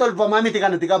waaqa tolfamaa miti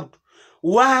kanatti qabdu.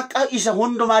 Waaqa isa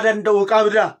hundumaa danda'u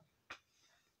qabda.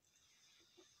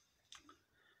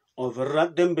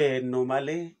 Ofirratti hin beeknu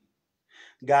malee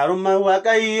gaarummaa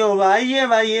Waaqayyoo baay'ee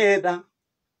baay'eedha.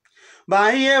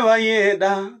 Baay'ee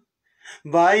baay'eedha.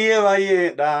 Baay'ee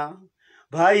baay'eedha.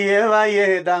 Baay'ee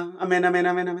baay'eedha. Ameen ameen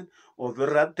ameen ameen.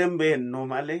 Ofirratti hin beeknu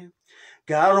malee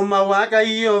gaarummaa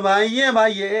Waaqayyoo baay'ee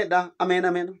baay'eedha. Ameen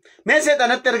ameen. Mee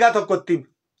seexanatti ergaa tokkotti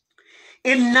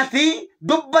innati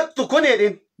dubbattu kun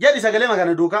jedhin jedhi sagalee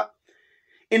makana duukaa.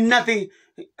 Innati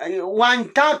waan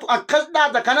taatu akkas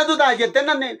dhaata kanatu ta'a jettee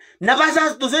na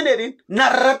basaastu sin jedhin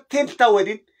narratti hin ta'u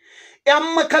jedhin.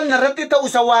 Amma kan narratti ta'u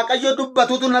isa Waaqayyo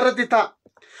dubbatutu narratti ta'a.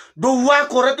 Duwwaa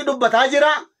koorratti dubbataa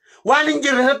jira. Waan hin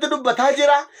jirre irratti dubbataa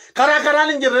jira. Karaa karaan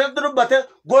hin jirre irratti dubbate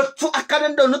gochuu akka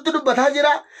danda'u nutti dubbataa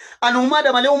jira. Ani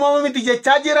uumaadha malee uumama miti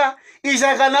jechaa jira.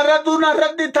 Isa kanarrattu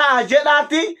narratti ta'a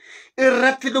jedhaati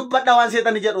irratti dubbadha waan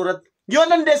seexanni jedhu irratti. Yoo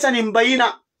dandeessan hin bayina.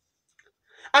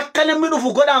 Akka namni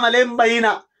dhufu godhaa malee hin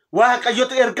bayina.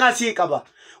 Waaqayyotu ergaa sii qaba.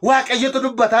 Waaqayyotu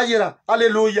dubbataa jira.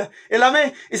 Haleluuyaa.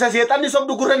 Ilame isa seexanni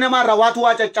sobdu gurra namaarraa waatu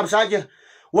waa caccabsaa jira.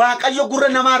 Waaqayyo gurra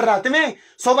namaarraa timee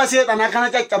soba seexanaa kana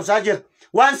caccabsaa jira.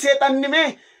 Waan seexanni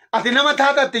mee ati nama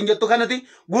taatatti hin jettu kanatti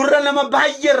gurra nama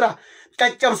baay'eerraa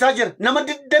caccabsaa jira. Nama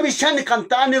 25 kan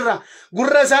ta'anirraa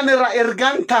gurra isaanirraa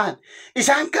ergaan ta'an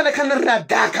isaan kana kanarraa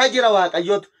daakaa jira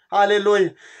Waaqayyotu.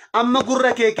 Haleluuyaa. Amma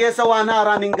gurra kee keessa waan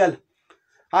haaraan hin gala.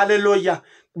 Haleluuyaa.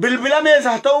 Bilbila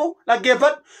meesaa ta'u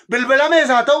dhaggeeffadhu. Bilbila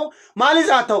meesaa ta'u maalis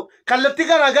haa ta'u kallattii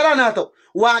garaagaraan haa ta'u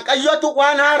Waaqayyotu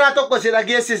waan haaraa tokko si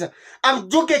dhageessisa.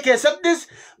 Abjuu kee keessattis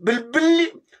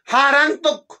bilbilli haaraan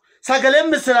tokko sagaleen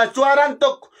misiraachuu haaraan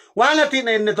tokko waan ati hin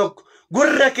enne tokko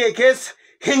gurra kee keessa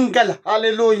hin gala.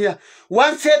 Haleluuyaa.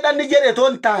 Waan seexanni jedhe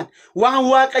toon ta'an waan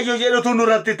Waaqayyo jedhetu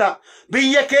nurratti ta'a.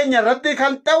 Biyya keenya irratti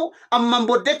kan ta'u amman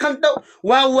booddee kan ta'u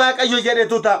waan Waaqayyo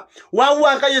jedhetu ta'a. Waan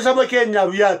Waaqayyo saba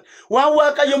keenyaaf yaade waan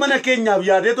Waaqayyo mana keenyaaf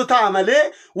yaadetu ta'a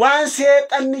malee waan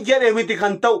seexanni jedhe miti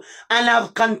kan ta'u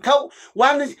anaaf kan ta'u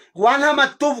waan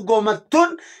hamattuuf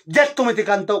goomattuun jettu miti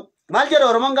kan ta'u. Maal jedha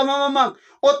Oromoon gama mammaan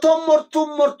otoo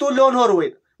mortuu loon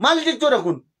horweedha. Maal jechuudha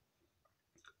kun?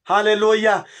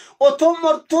 Hallelujah. Oto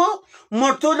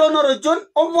morto lono rojon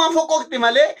omo afokokti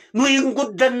male nu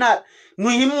inguddanna nu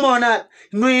himmona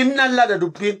nu innalla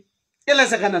dubbin ila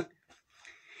sakanat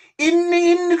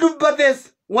inni dubbates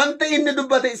wanta inni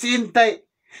dubbate siintai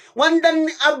wanta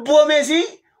abboomesi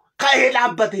kae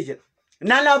dhabbate jedha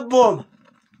nan abbooma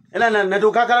ila na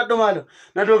duka karaddu maalo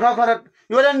na duka karad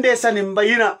yo dandeessan hin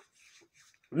bayina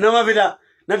nama bida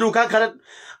na duka karad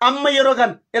amma yero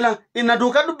kan ila na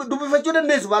duka dubbifachu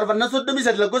dandeessu barbanna soddumi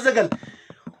sadla gosagal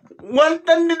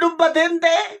wanta inni dubbate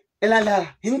hinte ila la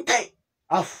hinte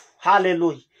af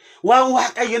hallelujah wa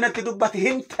waaqayyo natti dubbate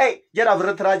hinte jedha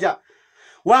birrat raja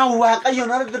wa waaqayyo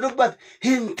natti dubbate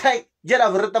hinte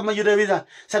jedha birrat amma yudabisa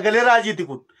sagale rajiiti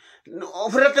kun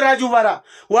ofirratti raajuu bara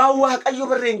waa waaqayyo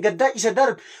barreen gaddaa isa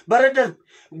bara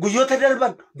guyyoota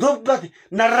darban dubbate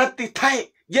narratti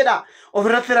ta'e jedha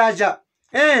ofirratti raajaa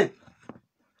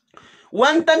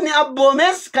wanta inni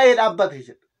abboomes ka'ee dhaabbate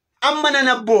jedha amma nan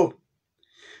abboom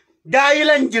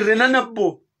daa'ilan jirre nan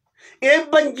abboom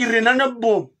eebban jirre nan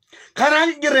abboom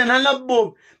karaan jirre nan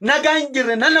abboom nagaan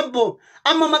jirre nan abboom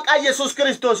amma maqaa Yesuus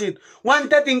Kiristoosiin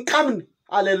wanta hin qabne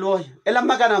haleluuya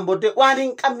elamma kanaan booddee waan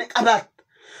hin qabne qabaat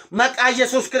maqaa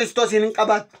Yesuus Kiristoosiin hin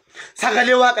qabaat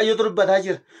sagalee waaqayyotu dubbataa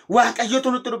jira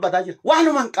waaqayyotu nutti dubbataa jira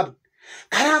waanuma hin qabne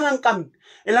karaama hin qabne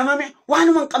elamame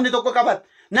waanuma hin qabne tokko qabaat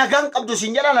nagaan qabdu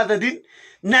siin jedha laatadiin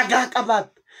nagaa qabaat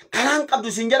karaan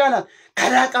qabdu siin jedha laat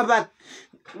karaa qabaat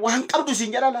waan qabdu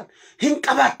siin jedha laat hin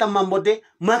qabaat ammaan booddee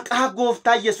maqaa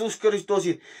gooftaa Yesuus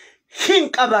Kiristoosiin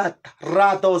hin qabaat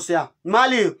raatoosia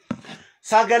maaliif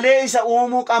sagalee isa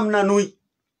uumuu qabna nuyi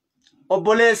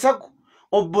obboleessaku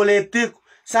obboleettiku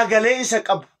sagalee isa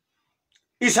qabu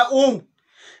isa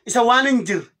isa waan hin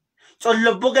jirre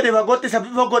collobbo gade fagotti isa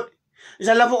bifa godhe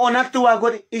isa lafa onatti waa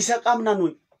godhe isa qabna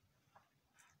nuyi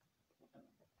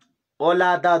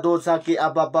olaadaa doosaa kee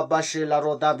ababbashee la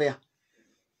roodaabeya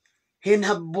hin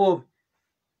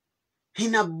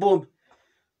abboome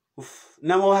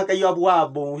nama waaqayyo waa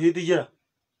abboomuufiitu jira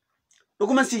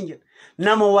dhuguma siin jedha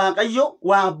nama waaqayyo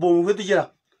waa abboomuufiitu jira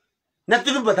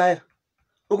natti dubbataa jira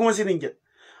dhuguma siin jedha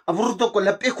afurri tokko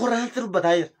laphee korraa natti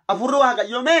dubbataa jira afurri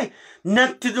waaqayyo mee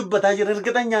natti dubbataa jira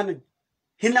ergatan nyaanan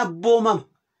hin abboomama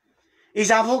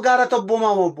isaafoo gaarata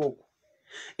abboomama abbooku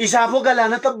isaafoo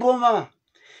galaanata abboomama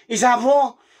isaafoo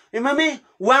himame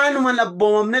waanuman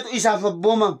abboomamnetu isaaf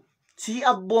abboomama si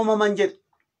abboomaman jedhe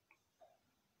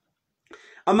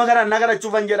amma gara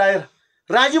nagarachuufan jedhaa jira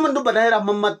raajii man dubbataa jira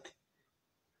ammammatti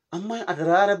amma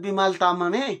adaraa rabbii maal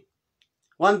taamame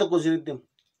waan tokko isinitti himu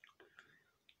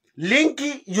linki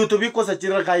YouTube ko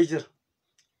sachirra kaayee jira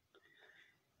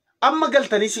amma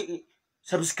galtanii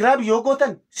subscribe yoo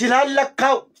gootan silaan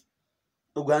lakkaa'u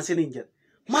dhugaan siniin jedha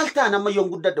maal ta'an amma yoon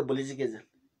guddadha obboleessi keessan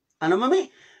anamame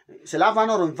silaa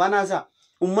afaan oromoo faanaasaa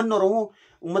ummanni oromoo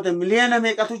ummata miliyoona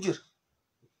meeqatu jira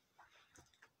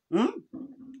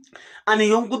ani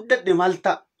yoon guddadhe maal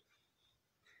ta'a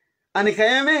ani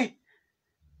ka'eeme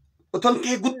oton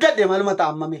kee guddadhe maaluma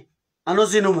ta'a ammame ano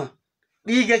sinuma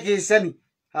dhiiga keessanii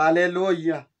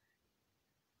hallelujah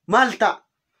malta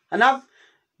anaaf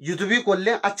YouTube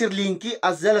kolle achir linki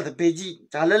azzalat page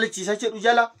chalala chisa chedu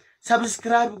jala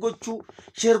subscribe gochu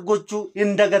share gochu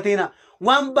indagatina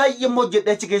wan baye mo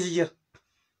jedde ci kesi jer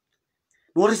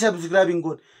wori subscribing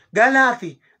god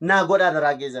galati na goda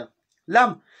dara gezan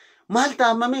lam malta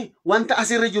amame wanta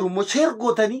asirre jiru mo share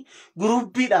gotani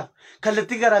group da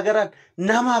kallati garagaran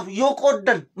namaaf yo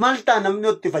qoddan malta namni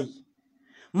otti fay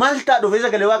malta do feza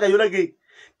gale waqa yo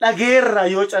dhageerra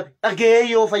yoo cabe dhagee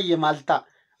yoo fayye malta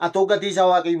atoo gatii isaa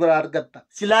waaqayyo biraa argatta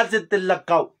silaal sitti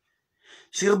lakkaa'u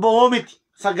sirboo miti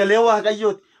sagalee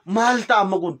waaqayyooti malta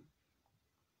amma kun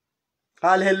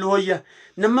hallelujah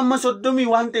nama amma soddomii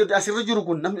waan ta'e asirra jiru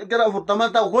kun namni gara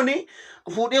 40 ta'u kuni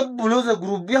fuudhee buloota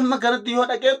guruubii amma kanatti yoo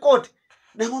dhaqee qoote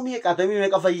nama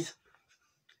meeqa fayyisa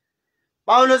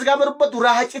Paulos gaafa dubbatu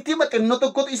raacitii maxinoo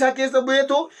tokkotu isaa keessa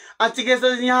bu'eetu achi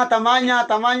keessa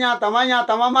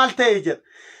nyaatamaa maal ta'e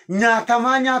jedha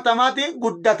nyaatamaati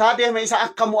guddataa deeme isa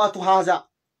akka mo'atu haasaa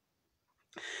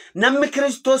namni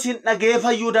Kiristoosin dhagee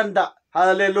fayyuu danda'a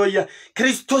hallelujah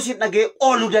Kiristoosin dhagee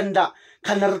ooluu danda'a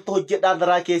kanarratti hojjedhaa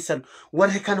daraa keessan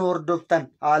warri kana hordoftan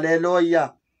hallelujah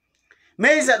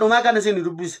mee isa dhumaa kana isin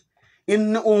dubbise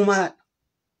inni uumaa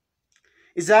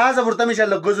isaa 45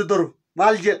 lakkoofsa toru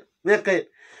maal jedha meeqa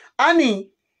ani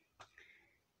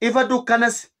ifa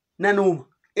dukkanas nan uuma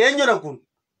eenyudha kun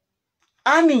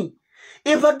ani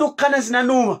ifa dukkanas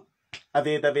nan uuma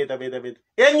abeet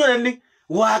eenyudha inni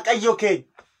waaqayyo keenya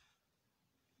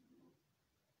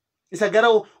isa gara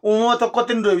uumama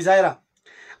tokkotti hin deebisaa jira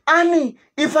ani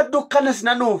ifa dukkanas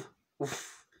nan uuma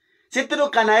sitti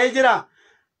dukkanaa'ee jira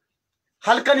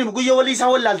halkanim guyya walii isaa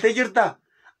wallaaltee jirta.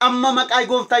 Amma maqaa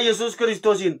gooftaa Yesuus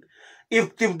Kiristoosiin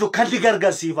ibtibdu kan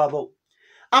gargarsiifaa ba'u.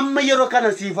 Amma yeroo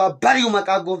kana siifaa bari'u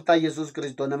maqaa gooftaa Yesuus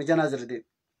Kiristoos namicha Naazreeti.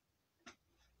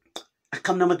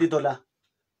 Akkam namatti tola.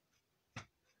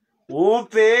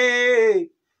 Uffee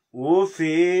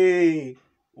uffee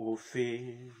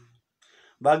uffee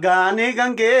bagaanii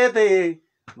kan kee ta'e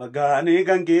bagaanii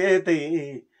kan kee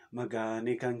ta'e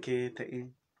bagaanii kan kee ta'e.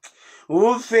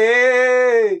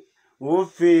 Uffee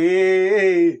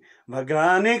uffee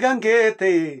bagaanii kan kee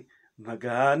ta'e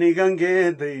bagaanii kan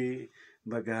kee ta'e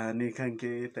bagaanii kan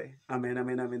kee ta'e. Ameen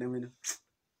ameen ameen ameen.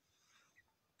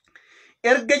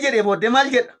 Erga jedhee booddee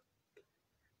maal jedha?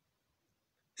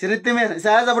 Siritti mee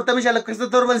Isaayaas 45 lakkoofsa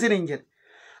 7 siniin jedhe.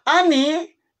 Ani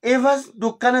ifas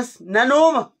dukkanas nan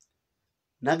uuma,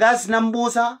 nagaas nan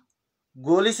buusa,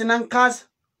 goolis nan kaasa.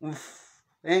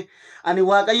 Ani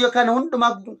Waaqayyo kana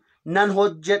hundumaa nan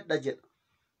hojjedha jedha.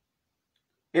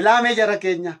 Ilaamee jara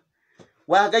keenya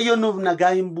Waaqayyo nuuf nagaa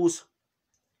hin buusa.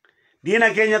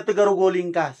 Diina keenyatti garuu goolii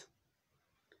hin kaasa.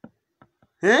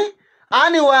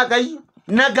 Ani Waaqayyo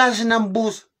nagaas nan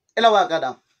buusa. Ila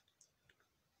Waaqadhaaf.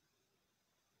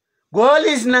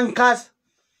 Goolis nan kaasa.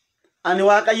 Ani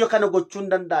Waaqayyo kana gochuun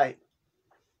danda'e.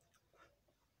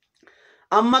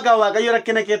 Amma gaa Waaqayyo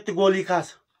rakkina keetti goolii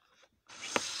kaasa.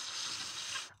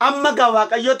 Amma gaa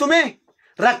Waaqayyo tume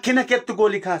rakkina keetti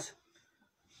goolii kaasa.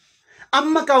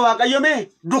 Amma gaa Waaqayyo mee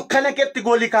dukkana keetti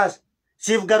goolii kaasa.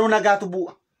 Siif garuu nagaatu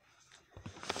bu'a.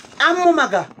 Ammuma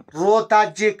gaa rootaa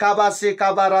jeekaa baasee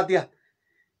kaabaraatiya.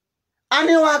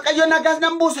 Ani Waaqayyo nagaas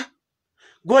nan buusa.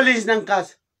 Gooliis nan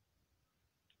kaasa.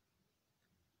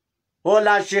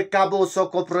 Hola shekabo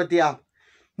soko protia.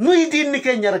 Nui diinni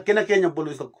keenya rakkina keenya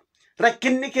bulu tokko.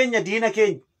 Rakkinni keenya diina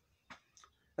keenya.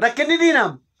 Rakkinni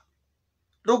diinam.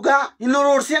 Dhugaa hin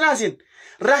urursinaasin.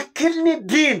 Rakkinni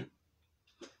diina.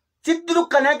 Sitti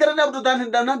dukkanaa gara dhabdu taan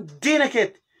hin dhabnaan diina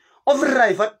keetti. Ofirraa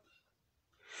ifadhu.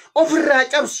 Ofirraa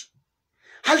cabsi.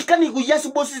 Halkanii guyyaa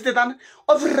si boosiste taan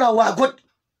ofirraa waa godhi.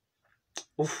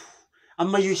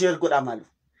 Ammayyuu ishee godhaa maalu.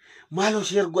 Maaloo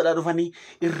ishee godhaa dhufanii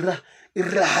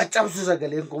irra hacabsu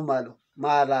sagaleen kun maalo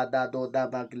maala daadootaa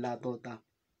baaqilaatootaa.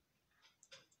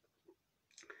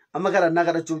 Amma kadhannaa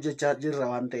kadhachuuf jecha jirra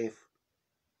waan ta'eef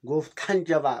gooftaan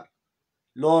jabaa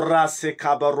loorraase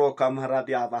kabaroo kamara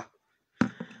diyaaba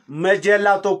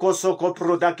mejeellaa tokko soko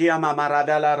piroodakii ama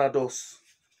maraadaalaa radoos.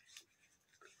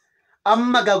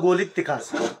 Amma gaa goolitti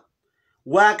kaasa.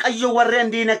 Waaqayyo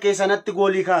warreen diina keessanatti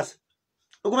goolii kaasa.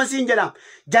 Dhuguma siin jedhama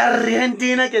jarreen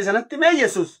diina keessanatti mee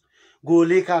Yesuus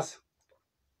goolii kaasa.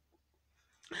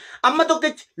 Amma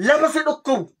tokkichi lafa si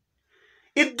dhukkubu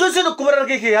iddoo si dhukkubu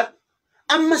argee keeyyaadha.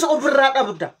 Amma si ofirraa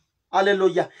dhabda.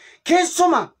 Haleluuyaa.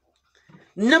 Keessumaa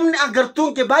namni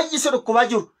agartuun kee baay'ee si dhukkubaa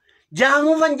jiru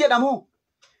jaamuufan jedhamu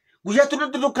guyyaa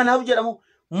tudduu dukkanaaf jedhamu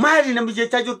maali namni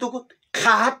jechaa jirtu kun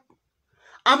kaadhu.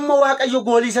 Amma Waaqayyo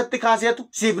goolii isatti kaaseetu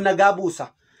siif nagaa buusa.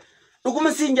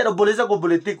 Dhuguma siin jedha obboleessa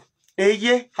gobboleettii kun.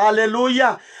 Eeyyee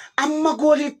haleluuyaa. Amma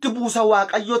gooliitti buusa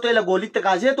Waaqayyo ta'e gooliitti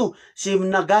kaaseetu siif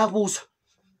nagaa buusa.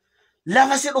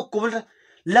 Lafa si dhukkubaa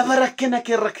lafa rakkina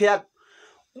keerra keeyyaadhu.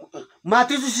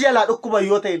 Maatiitu si jalaa dhukkuba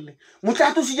yoo ta'e illee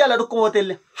mucaatu si jalaa dhukkuba yoo ta'e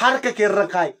illee harka keerra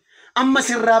kaayi. Amma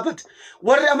sirraa bada.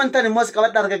 Warri amantan immoo as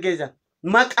qabadha harka keessan.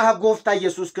 Maqaa gooftaa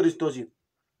Yesuus Kiristoosiin.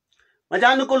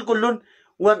 Macaafni qulqulluun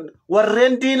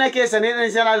warreen diina keessanii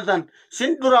isaan haaltan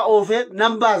sin dura oofee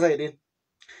nan baasa jedheen.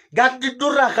 Gaddi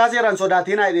durraa kaaseeraan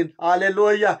sodaatinaa jedheen.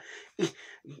 Haleluuyaa.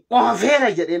 Oofeera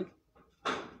jedheen.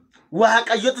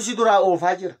 Waaqayyotu si duraa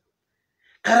oofaa jira.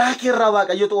 Karaa keerraa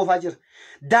Waaqayyotu oofaa jira.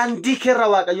 Daandii keerraa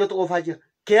Waaqayyotu oofaa jira.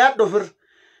 Keeyyaadhu ofirra.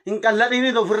 Hin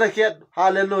qalladhiin ofirra keeyyaadhu.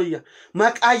 Haleluuyaa.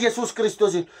 Maqaa Yesuus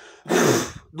Kiristoosiin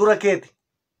dura keeti.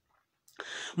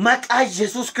 Maqaa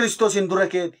Yesuus Kiristoosiin dura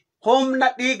keeti. Humna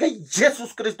dhiiga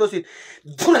Yesuus Kiristoosiin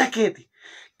dura keeti.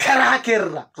 Karaa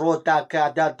keerraa rootaa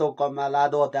kaadaa tokko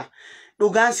malaadoota.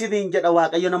 Dhugaan siniin jedha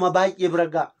Waaqayyo nama baay'ee bira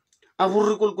ga'a.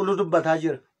 Afurri qulqulluu dubbataa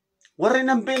jira. Warri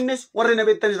nan beeknes warri na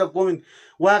beektanis rakkoomin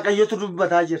Waaqayyotu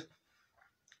dubbataa jira.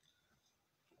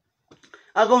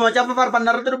 Akkuma macaafa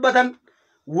faarfannaa irratti dubbatan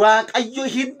Waaqayyo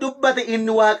hin dubbate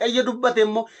inni Waaqayyo dubbate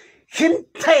immoo hin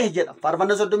ta'e jedha.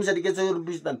 Faarfannaa 33 keessa yoo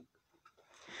dubbistan.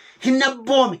 Hin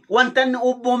abboome wanta inni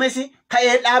abboomes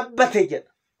ka'ee dhaabbate jedha.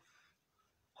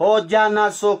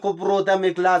 Hojjaanaa soko biroota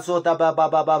miklaasota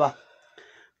baba.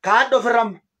 Kaadho ofirraa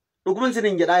dhugumaan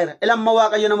siniin jedhaa jira. Ilamma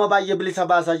Waaqayyo nama baay'ee bilisa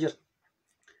baasaa jira.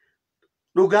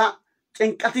 Dhugaa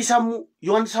cinqatii sammuu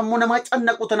yoon sammuu namaa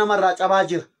cannaquutu namarraa cabaa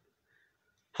jira.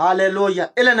 Haleluuyaa.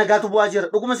 Ila nagaatu bu'aa jira.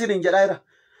 Dhuguma siniin jedhaa jira.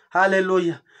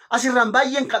 Haleluuyaa. Asirraan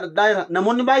baay'een kadhadhaa jira.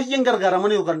 Namoonni baay'een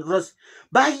gargaaramanii yookaan duras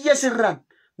baay'ee sirraan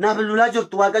naa bilbilaa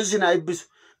jirtu waaqayyo sinaa eebbisu.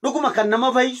 Dhuguma kan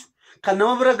nama fayyisu kan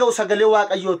nama bira ga'u sagalee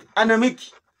waaqayyooti. Ana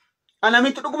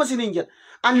miti dhuguma siniin jedha.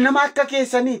 An nama akka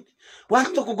keessaniiti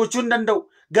waan tokko gochuu hin danda'u.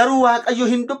 Garuu waaqayyo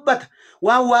hin dubbata.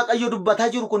 Waan waaqayyo dubbataa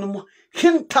jiru kun immoo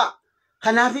hin ta'a.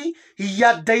 Kanaafi hin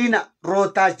yaaddayina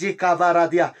rootaa jeekaa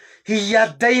baaraatiyaa. Hin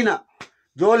yaaddayina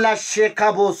joola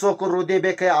sheekaa boosoo kurrudee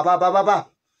beekee abaabaa.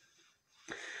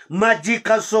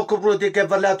 Majika sokurudi ke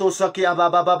valato saki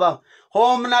ababa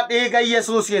homna dhiiga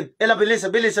Yesuusin ila bilis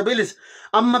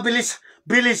amma bilis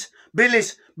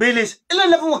ila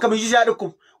lafuma kamiyyuu yaa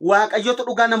dhukkub waaqayyotu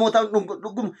dhugaa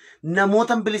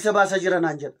namoota bilisa baasa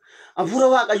jiranaan jedha. Afuura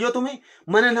waaqayyotu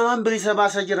mana namaan bilisa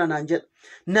baasa jiranaan jedha.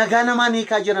 Nagaa namaan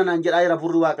hiikaa jiranaan jedha ayira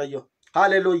afuurri waaqayyo.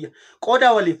 Haleluuya.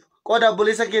 Qooda waliif qooda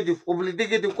bulisa keetiif oblitii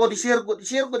keetiif qoodi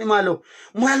sheer godhi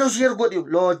maaloo sheer godhi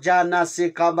loo jaanaa see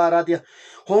kaambaaraatiya.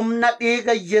 Humna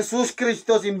dhiiga Yesuus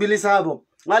Kiristoos hin bilisaabo.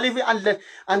 Maaliif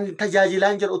an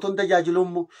tajaajilaan jedhu otoon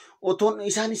tajaajiluummoo otoon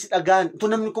isaanis dhagaan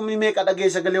otoon namni kun meeqa dhagee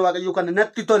sagalee waaqayyoo kana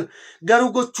natti tol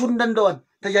garuu gochuu hin danda'an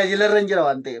tajaajilarra hin jira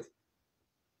waan ta'eef.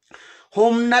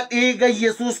 Humna dhiiga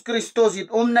Yesuus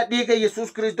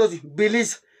Kiristoos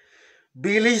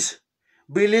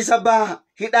bilisa baha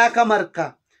hidhaa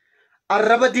kamarka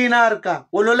arraba diinaa harka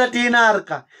olola diinaa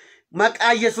harka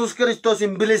maqaa Yesuus Kiristoos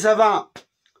hin bilisa baha.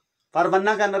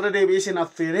 Farfannaa kanarra deebi'ee isin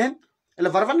affeereen ila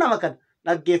farfannaa makan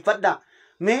dhaggeeffadhaa.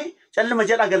 Mee callima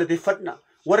jedhaa galateeffadhaa.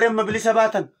 Warri amma bilisa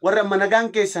baatan warri amma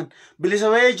nagaan keessan bilisa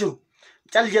ba'ee jiru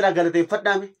cal jedhaa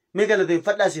galateeffadhaa. Mee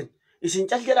galateeffadhaa isin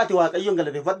cal jedhaati waaqayyoon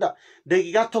galateeffadhaa.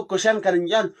 Daqiiqaa 1-5 kan hin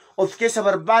jaan of keessa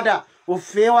barbaadaa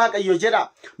uffee waaqayyo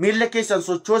jedhaa. Miilla keessan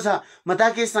sochoosaa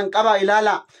mataa keessan qabaa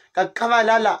ilaalaa qaqqabaa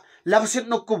ilaalaa lafa sin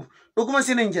dhukkubu. Dhuguma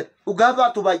sinin jedha dhugaa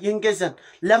baatu baay'een keessan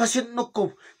lafa sin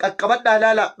dhukkubu qaqqabadhaa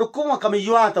ilaalaa dhukkuma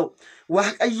kamiyyuu haa ta'u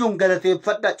waaqayyoon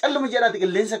galateeffadhaa. Calluma jedhaati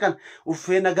qilleensa kan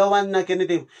uffee nagaa waan naa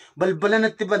kenniteef balbala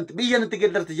natti banti biyya natti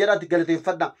geddarte jedhaati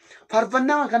galateeffadhaa.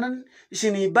 Faarfannaa kanan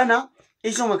isinii bana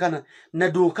isuma kana na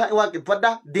duukaa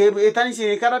waaqeffadhaa deebi'eetan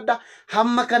isinii kadhadhaa.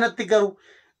 Hamma kanatti garuu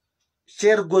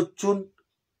sheer gochuun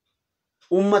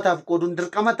ummataaf qooduun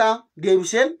dirqama ta'a.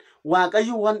 Deebiseen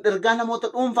waaqayyo waan ergaa namoota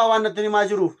dhuunfaa waan natti himaa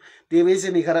jiruuf deebi'ee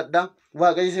isinii kadhadhaa.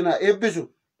 Waaqayyo isin haa eebbisu.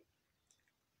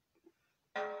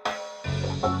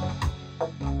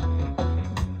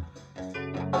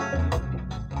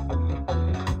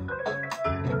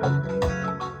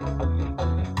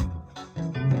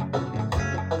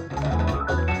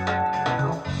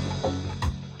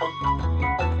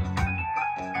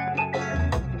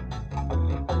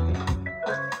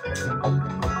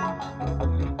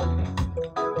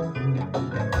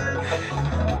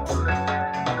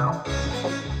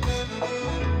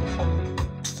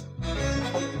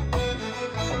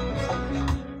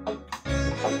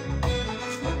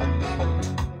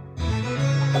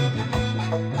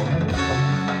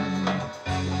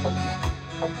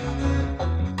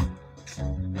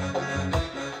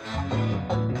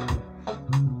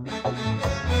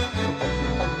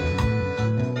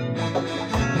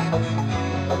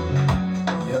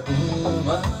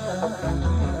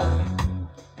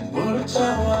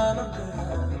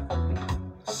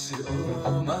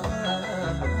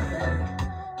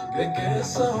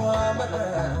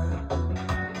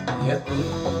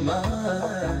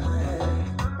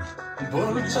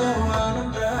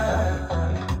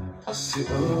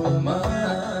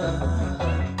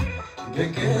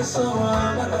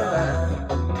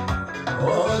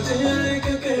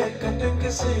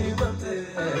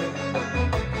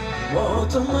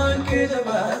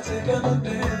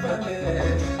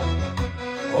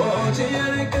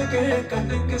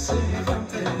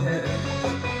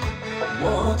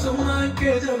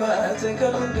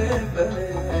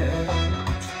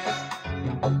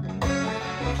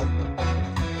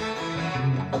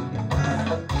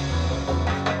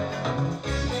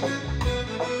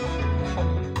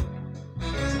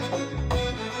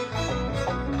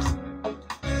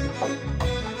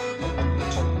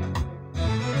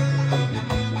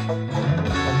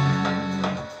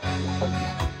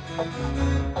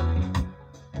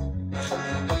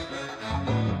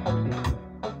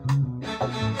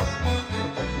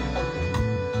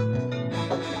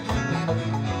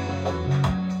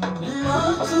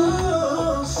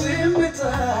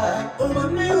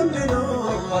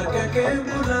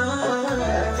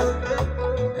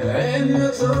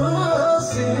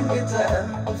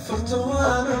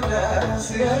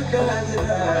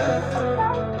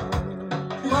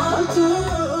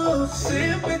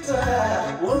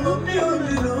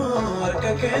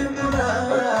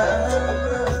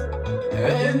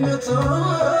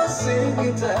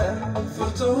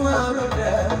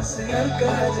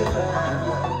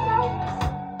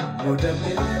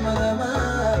 mudamne marama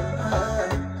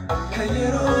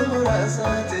kayero murasa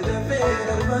tedfe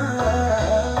darba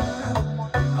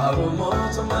abu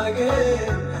motu mage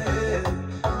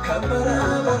kabara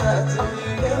barati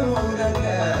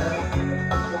gamudaga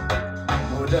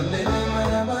mudamne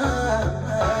marama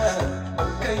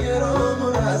kayero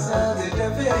murasa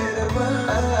tedfe darba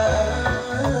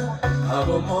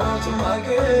abu motu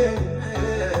mage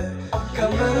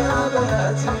kabara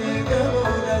barati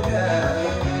gamudaga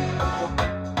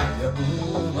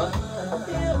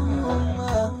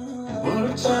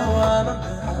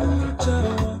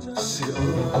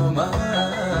SIILO'AM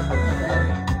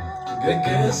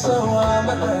Gagesa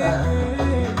wamala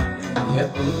ya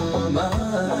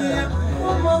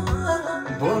Uumaa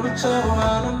Bolcha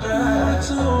wananda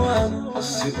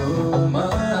SIILO'AM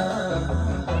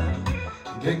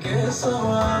Gagesa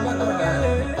wamala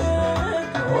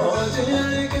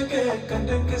Ojiyani kake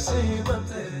kandenge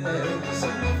sibate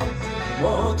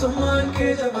Motuman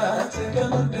ke jabate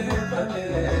kanunde pale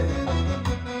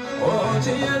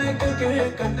Ojiyani kake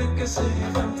kandenge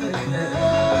sibate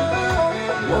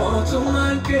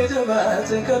Motuman ke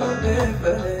jabate kanunde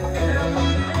pale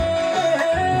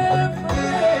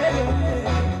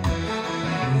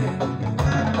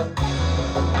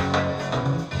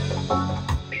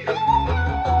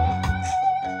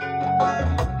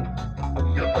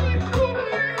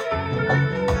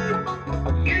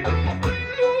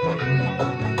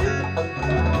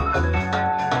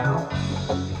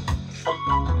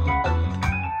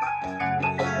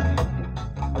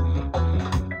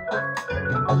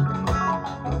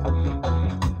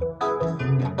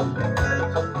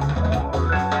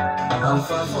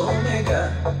Alpha Omega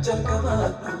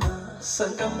Jankamat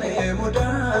Sankamne Muda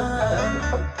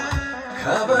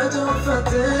Kabaton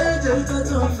Fate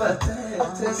Jeltaton Fate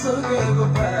Tesoge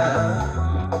Gupa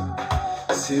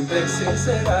Simpek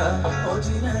Sincera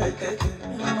Ojina Kake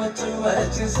Machu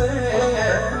Wachise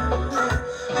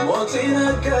Motina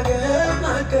Kage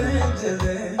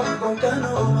Makahenjele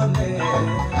Konkano Mane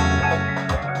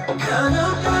Kana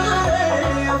Kare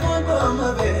Afonko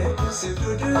Mabe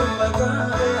Sifudu Mata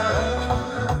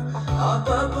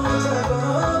Apa Pusa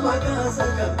Magasa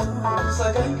Kato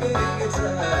Sakanke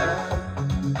Kita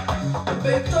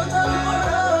Beto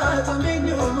Tamara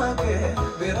Taminyo Make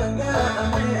Biranga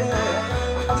Ame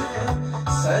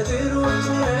Sajiru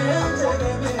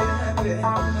Tene Ame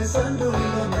Nisandu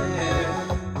Lome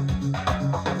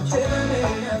Tene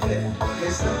Ame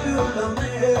Nisandu Lome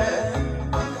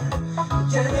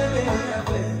Tene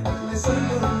Ame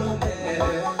Nisandu Lome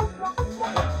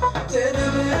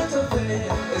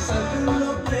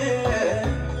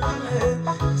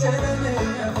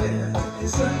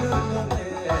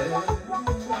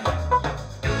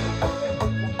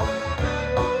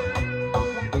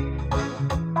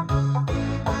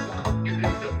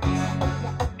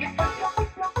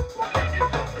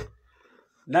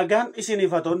Nagaan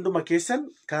isiniif haa ta'u hunduma keessan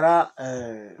karaa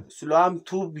SIILO'AM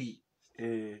tuubii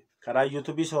karaa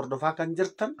yuutuubii hordofaa kan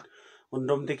jirtan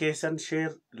hundumti keessan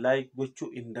sheer laayik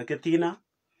gochuu hin dagatiina.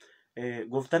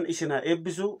 Gooftaan isin haa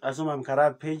eebbisu. Asumaan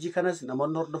karaa peejii kanas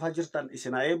namoonni hordofaa jirtan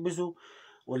isin haa eebbisu.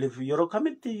 Waliif yeroo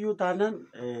kamitti iyyuu taanaan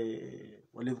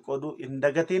waliif qooduu hin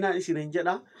dagatiina isiniin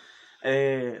jedha.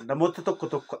 Namoota tokko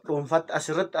dhuunfaatti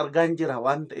asirratti argaa hin jira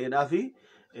waan ta'eedhaafi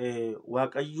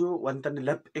Waaqayyo wanta inni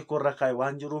laphee korra kaa'e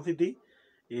waan jiruufiti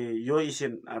yoo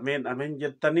isin ameen ameen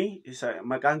jettanii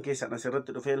maqaan keessan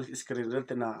asirratti dhufee iskiriin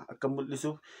irratti akka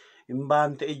mul'isuuf hin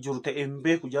baan ta'e jiru ta'e hin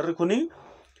beeku jarri kuni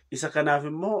isa kanaaf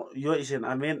immoo yoo isin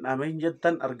ameen ameen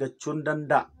jettan argachuu hin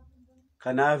danda'a.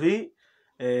 Kanaafi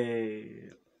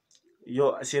yoo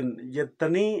isin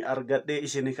jettanii argadhee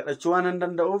isin kadhachuu waan hin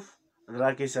danda'uuf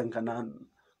irraa keessan kanaan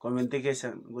komentii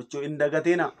keessan gochuu hin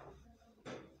dagatiina.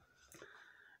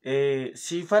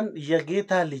 Siifan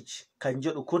yageetaa lij kan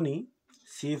jedhu kuni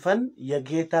siifan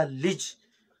yageetaa lij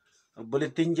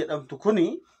obboleettiin jedhamtu kuni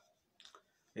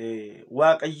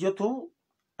Waaqayyotu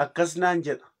akkas naan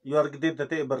jedha. Yoo argiteetta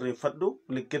ta'e barreeffadhu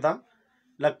likkita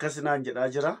lakkas naan jedhaa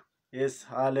jira. Yes,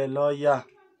 haleluuyaa.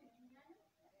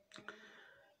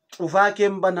 Cufaa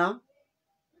keen banaa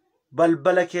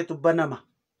balbala keetu banama.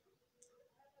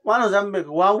 Waan osaan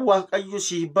beeku waan Waaqayyo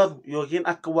sii banu yookiin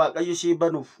akka Waaqayyo sii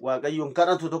banuuf Waaqayyoon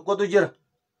kadhatu tokkotu jira.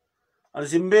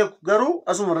 Anis hin beeku garuu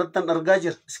asuma irratti argaa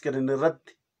jira iskiriin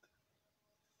irratti.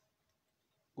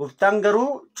 Gooftaan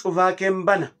garuu cufaa keen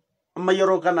bana. Amma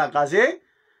yeroo kana kaasee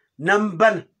nan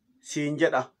bana siin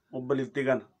jedha obboleettii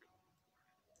kana.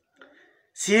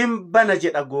 Siin bana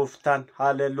jedha Gooftaan.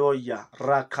 Haleluuyaa.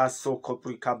 Raakaasoo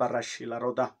koprii kabarashi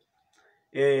laroota.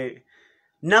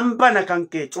 Nan bana kan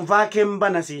kee cufaa keen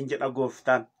bana siin jedha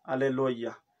Gooftaan.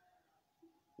 Haleluuyaa.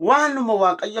 waanuma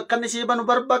waaqayyo akka ishee banu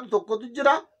barbaadu tokkotu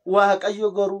jira.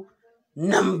 Waaqayyo garuu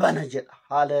nan bana jedha.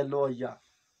 Haleluuyaa.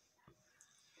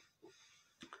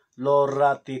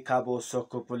 Lorraati kabo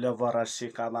soko bulevarasi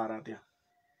kamaradia.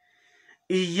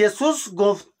 Yesus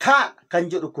gooftaa kan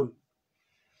jedhu kun.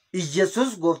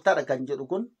 Yesus gooftaadha kan jedhu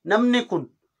kun. Namni kun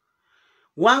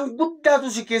waan guddaatu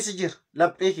si keessa jira.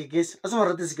 Laphee kee keessa. Asuma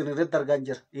irratti si irratti argaan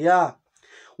jira. Yaa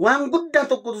waan guddaa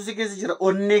tokkotu si keessa jira.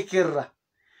 Onnee keerra.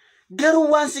 Garuu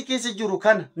waan si keessa jiru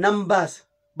kana nan baasa.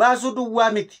 Baasuu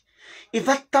duwwaa miti.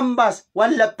 Ifattan baasa.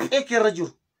 Waan laphee keerra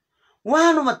jiru.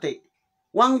 Waanuma ta'e.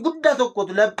 Waan guddaa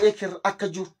tokkotu laphee keerra akka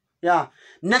jiru. Yaa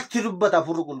natti dubbata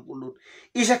Hafuurri Qulqulluun.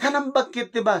 Isa kanan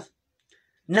bakkeetti baasa.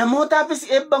 Namootaafis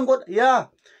eebban godha. Yaa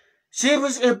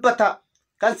siifis eebbata.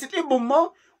 Kan si dhibbu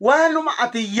immoo waanuma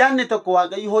ati yaanni tokko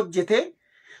Waaqayyo hojjete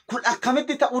kun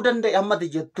akkamitti ta'uu danda'e ammati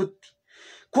jettutti.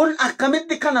 Kun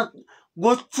akkamitti kana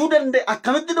gochuu danda'e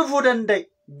akkamitti dhufuu danda'e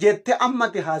jette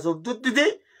ammati haasoftutti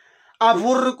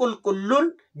Hafuurri Qulqulluun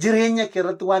jireenya kee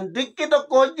irratti waan dinqii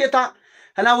tokko hojjeta.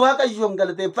 Kana Waaqayyoon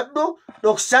galateeffadhu.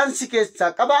 Dhoksaan si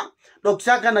keessaa qaba.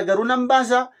 Dhoksaa kana garuu nan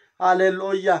baasa.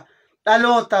 Haleluuyaa.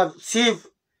 Dhalootaaf siif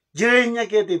jireenya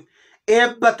keetiif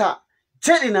eebbata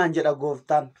jedhinaan jedha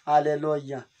gooftaan.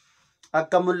 Haleluuyaa.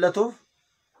 Akka mul'atuuf.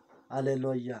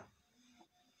 Haleluuyaa.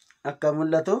 Akka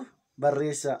mul'atuuf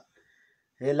barreessa.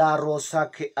 Elaa roosaa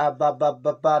ke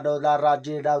abababbaadoo laaraa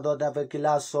jeedaadoo dafe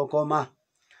kilaasoo komaa.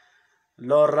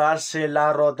 Lorarse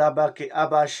la roda baki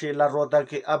abashi la roda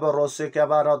ki abarose ke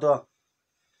abarodo.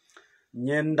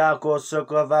 Nyenda koso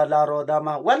ko la roda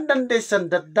ma wandan desan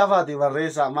daddafa di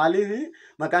barreessa maaliif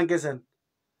maqaan keessan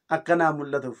akkana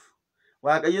mul'atuuf.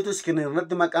 Waaqayyotu isin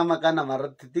irratti maqaa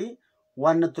namarratti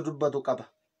waan nutti dubbatu qaba.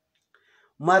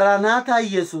 Maranata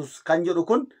Yesus kan jedhu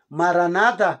kun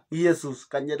Maranata Yesus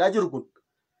kan jedhaa jiru kun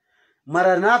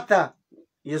Maranata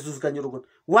Yesus kan jedhu kun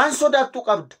waan sodaattu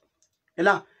qabda.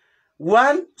 Ilaa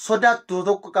waan sodaattu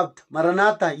tokko qabda.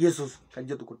 Maranata Yesus kan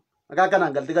jedhu kun maqaa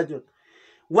kanaan galti kan jedhu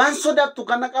waan sodaattu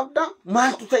kana qabda.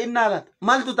 Maaltu ta'innaa laata?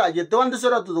 Maaltu ta'a jette wanta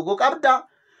sodaattu tokko qabda.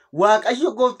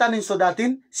 Waaqayyo gooftaan hin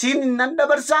sodaatin siin nan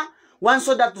dabarsa. Waan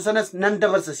sodaattu sanas nan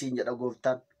dabarsa siin jedha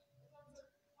gooftaan.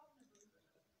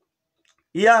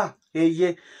 Yaa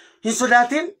eeyyee hin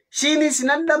sodaatin siinis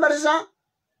nan dabarsa.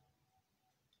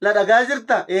 La dhagaa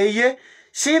jirta eeyyee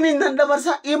siinis nan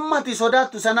dabarsa. Immati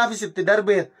sodaattu sanaafis itti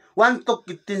darbeera. Waan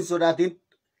tokko ittiin sodaatin.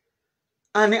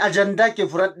 Ani ajandaa kee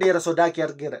fudhadheera sodaa kee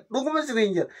argeera. Dhuguma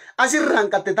siriin jira. Asirraan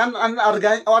qatte tan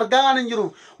argaa hin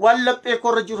jiru. Waan laphee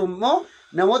korra jiru immoo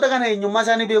namoota kana eenyummaa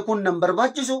isaanii beekuun nan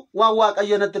barbaachisu. Waan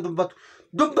Waaqayyo natti dubbatu.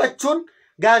 Dubbachuun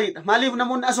gaariidha. Maaliif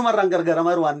namoonni asumarraan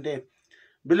gargaramaa jiru waan ta'eef.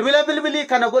 Bilbilii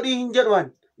kana godhii hin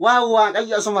jedhuwan. Waan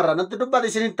Waaqayyo asumarraan natti dubbata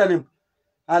isinitti himu.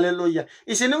 Haleluuyaa.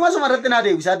 Isinimmoo asumarratti naa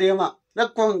deebisaa deemaa.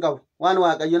 Rakkoo hin qabu. Waan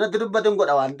Waaqayyo natti dubbate hin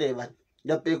godha waan ta'eef.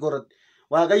 Laphee korratti.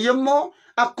 Waaqayyo immoo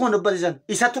akkuma dubbatisan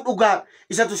isatu dhugaa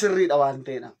isatu sirriidha waan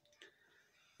ta'edha.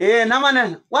 Nama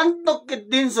nana waan tokko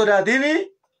ittiin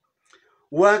sodaatini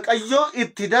Waaqayyo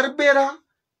itti darbeera.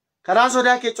 Karaa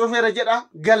sodaa kee cufeera jedha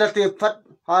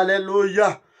galateeffadhu.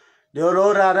 Haleluuyaa.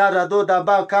 Yeroo raadhaa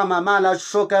dabaa kama maala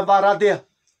shoka baaraadee.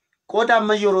 Qooda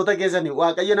amma yeroota keessanii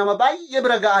Waaqayyo nama baay'ee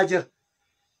bira ga'aa jira.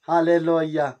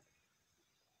 Haleluuyaa.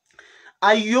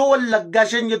 Ayyoo wallaggaa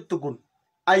shan jettu kun.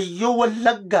 Ayyoo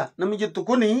wallaggaa namni jettu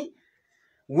kuni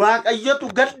Waaqayyotu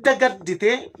gadda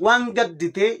gaddite waan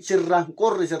gaddite sirraan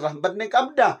qorri sirraan badne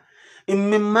qabda.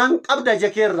 Immimmaan qabda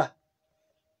jakeerra.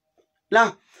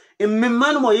 La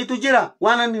immimmaan mo'itu jira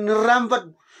waan ani hin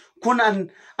irraanfadhu. Kun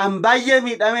an baay'ee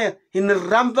miidhameera hin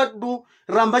irraanfadhu.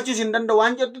 Irraanfachuus hin danda'u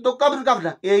waan jettu tokko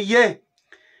qabda.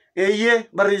 Eeyyee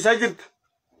barreessaa jirta.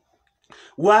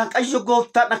 Waaqayyo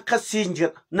gooftaan akkasiin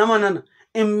jedha nama nana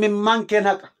immimmaan kee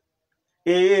haqa.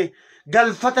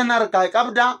 Galfata harkaa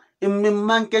qabda.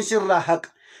 Immimmaan kee sirraa haqa.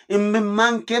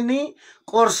 Immimmaan kee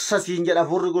qorsa siin jedha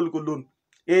Hafuurri Qulqulluun.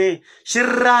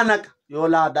 Sirraa naqa. Yoo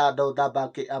laadaa dawdaa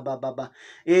baakee abababa.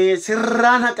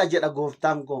 Sirraa naqa jedha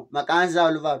gooftaan koo. Maqaan isaa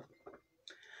ulfaatu.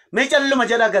 Mee calluma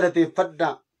jedha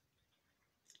galateeffadhaa.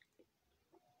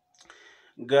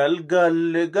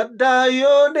 Galgalli gaddaa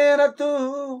yoo dheeratu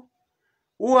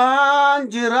waan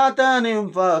jiraatan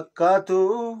hin fakkaatu.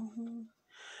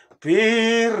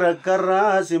 Pirra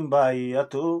karraa sin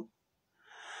baay'atu.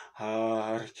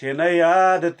 Harkina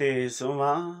yaadate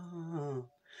suma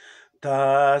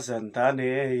taasan taane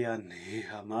yaanne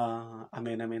hamaa.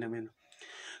 Ameen ameen ameen.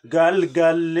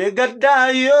 Galgalli gaddaa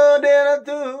yoo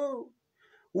dheeratu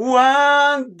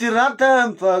waan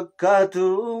jiraatan fakkaatu.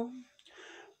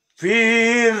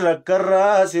 Pirra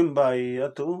karraa sin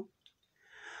baay'atu.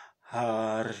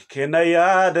 Harkina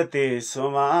yaadate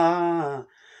suma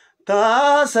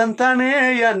Ta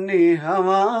santane yanni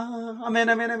hama. Amen,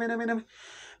 amen, amen, amen, amen.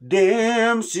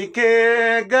 Deemsi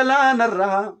kee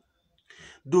galaanarraa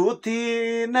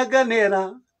duuti naganeera.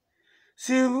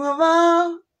 Sirba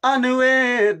ani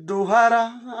weeddu hara.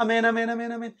 Amen, amen,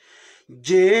 amen, amen.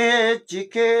 Jechi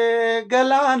kee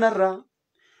galaanarraa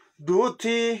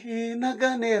duuti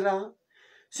naganeera.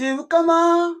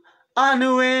 Sibkama ani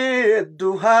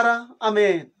weeddu hara.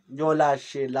 Amen.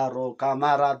 Joolaashee laaroo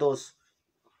kaamaaraadoos.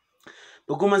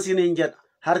 Dhuguma isiniin jedha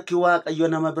harki Waaqayyo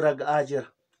nama bira ga'aa jira.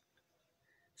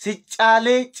 Si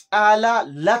caalee caalaa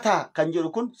lataa kan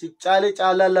jedhu kun si caalee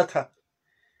caalaa lataa.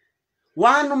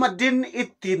 Waanuma dinni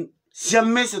ittiin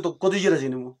shammeessu tokkotu jira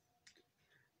isin immoo.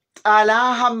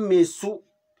 Caalaa hammeessu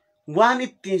waan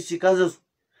ittiin si kasasu.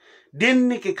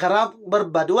 Dinni ke karaa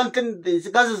barbaade wanti ittiin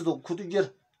si kasasu tokkotu jira.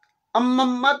 Amma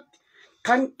ammaatti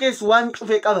kan keessa waan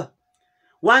cufee qaba.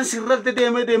 Waan sirratti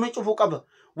deemee cufuu qaba.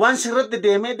 Waan sirratti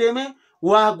deemee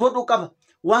waa godhu qaba.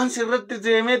 Waan sirratti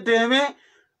deemee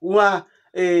waa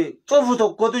cufu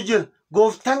tokkotu jira.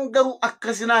 Gooftaan garuu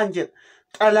akkasinaan jedha.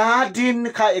 Xalaa diinni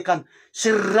kaa'e kan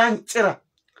sirraan cira.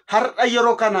 Har'a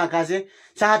yeroo kanaa kaasee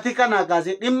sa'aatii kanaa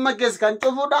kaasee dhimma keessa kan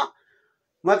cufuudha.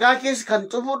 Maqaa keessa kan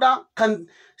cufuudha. Kan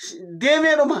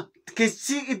deemeedhuma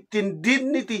keessi ittiin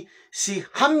diinniti si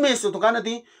hammeessu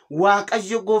kanatti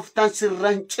Waaqayyo gooftaan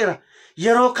sirraan cira.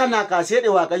 Yeroo kanaa kaasee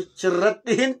Waaqayyo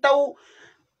sirratti hin ta'u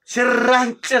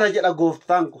sirraan cira jedha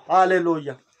gooftaan ko.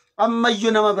 Haleluuyaa.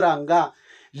 Ammayyuu nama biraan gaa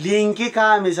liinkii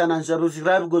kaa'ame sanaan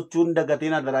subscribe gochuun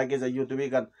dagatiin adaraa keessa YouTube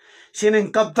kan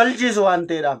sinin kaffalchiisu waan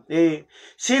ta'eedhaaf.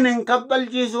 Sinin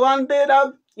kaffalchiisu waan ta'eedhaaf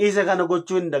isa kana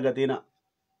gochuun dagatina.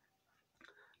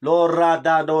 Lorra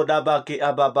daadoo dabaa kee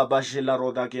ababa bashila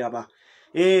roda kee abaa.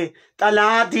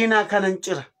 Xalaa diinaa kanan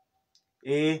cira.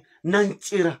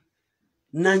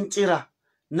 Nan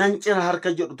cira harka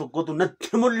jedhu tokkotu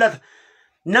natti mul'ata.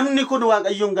 Namni kun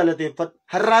Waaqayyoon galateeffatu.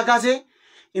 Har'aa kaasee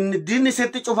inni diinni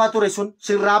sitti cufaa ture sun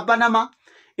sirraa banama.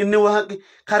 Inni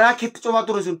karaa keetti cufaa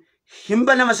ture sun hin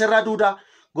banama sirraa duudaa.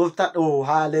 Gooftaa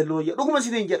haleluuyaa. Dhuguma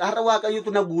isiniin jedha har'a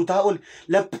Waaqayyotu na guutaa ol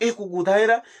laphee ku guutaa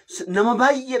jira. Nama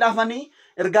baay'eedhaafanii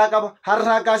ergaa qaba.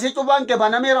 Har'aa kaasee cufaan kee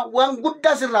banameera. Waan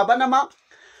guddaa sirraa banama.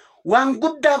 Waan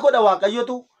guddaa godha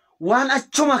Waaqayyotu. Waan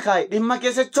achuma kaa'e dhimma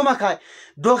keessa achuma kaa'e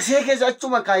doksee keessa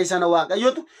achuma kaa'e sana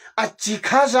Waaqayyotu achi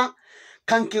kaasa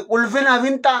kan kee ulfinaaf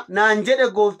hin ta'a naan jedhe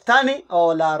gooftaani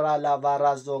oolaaraa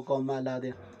lafaaraa sookoo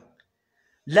malaadee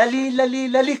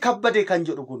lalii kabbadee kan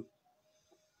jedhu kun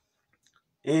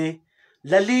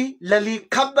lalii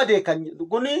kabbadee kan jedhu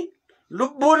kuni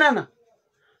lubbuu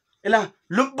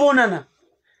nana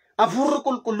afurri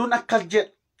qulqulluun akkas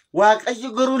jedha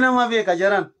Waaqayyo garuu nama beeka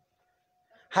jaran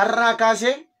har'aa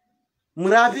kaasee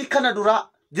muraafii kana duraa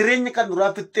jireenya kan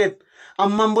duraa fixxeen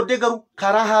ammaan booddee garuu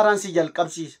karaa haaraan si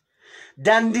jalqabsiisa.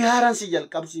 Daandii haaraan si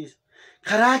jalqabsiisa.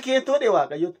 Karaa kee toodhe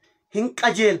Waaqayyotu hin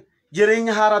qajeela.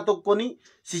 Jireenya haaraa tokkoon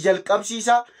si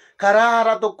jalqabsiisa. Karaa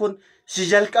haaraa tokkoon si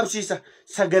jalqabsiisa.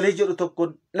 Sagalee jedhu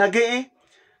tokkoon naga'e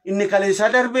inni kaleessaa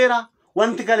darbeera.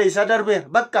 Wanti kaleessaa darbeera.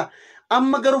 Bakka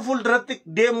amma garuu fuulduratti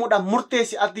deemuudhaan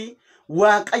murteessi ati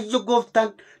Waaqayyo gooftaan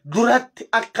duratti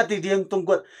akkati deemtuun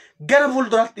godha. Gara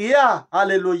fuulduratti yaa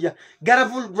haleluuyaa. Gara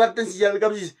fuulduratti si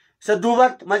jalqabsiisa. Isa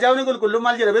duubatti macaafni qulqulluun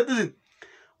maal jedha beektusin?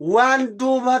 Waan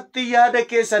duubatti yaada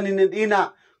keessan hin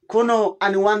dhiinaa. Kunoo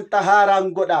ani wanta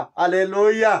haaraan godha.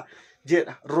 Haleluuyaa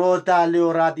jedha.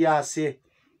 Rootaalee raadiyaasee.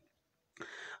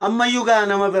 Ammayyuu gaa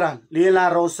nama biraan leelaa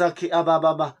roosaa kee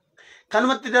abaababa.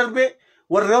 Kanumatti darbee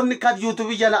warroonni kan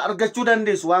YouTube jala argachuu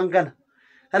dandeessu waan kana.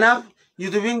 Kanaaf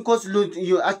YouTubein kos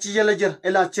achi jala jira.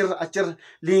 Ila achirra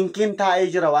linkiin taa'ee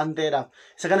jira waan ta'eedhaaf.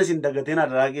 Isa kana isin dagateen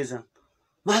adaraa keessa.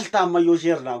 Maal ta'a ammayyoo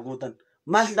sheernaa gootan?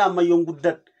 Maal ta'a ammayyoon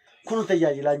guddan? Kun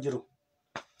tajaajilaa jiru.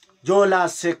 Joolaa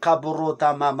seekaa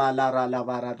borroota mamaalaaraa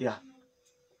labaaraa dhiyaa.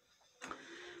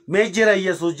 Mee jira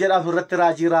Yesuus jedhaaf irratti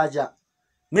raajii raajaa.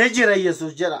 Mee jira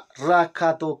Yesuus jedha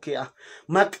raakkaa tokke'a.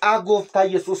 Maqaa gooftaa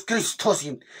Yesuus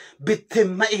Kiristoosiin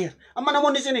bittimma'eera. Amma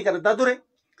namoonni isinii kadhataa ture.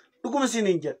 Dhuguma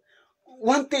isiniin jedha.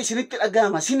 Wanta isinitti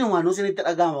dhagahama. Sinumaanuu isinitti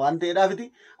dhagahama waan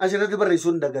ta'eedhaafiti asirratti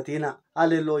barreessuun dagateena.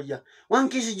 Haleluuyaa. Waan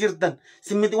keessa jirtan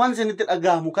simmiti waan isinitti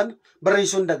dhagahamu kan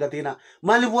barreessuun dagateena.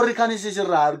 Maaliif warri kaan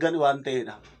isirraa argan waan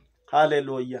ta'eedha.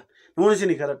 Haleluuyaa. Namoonni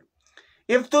isinii kadhatu.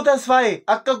 Iftuu tasfaa'ee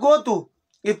akka gootu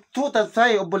iftuu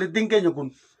tasfaa'ee obboleettiin keenya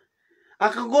kun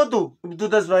akka gootu iftuu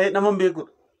tasfaa'ee nama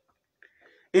beekudha.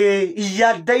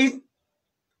 Iyyaadda'iin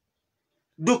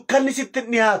dukkanni sitti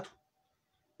dhiyaatu.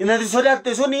 Inni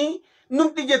sodaatte suni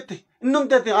numti jette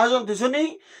numti haasofte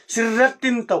suni sirratti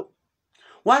hin ta'u.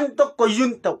 Waan tokko iyyuu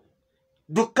hin ta'u.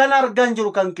 Dukkana argaan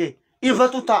jiru kan kee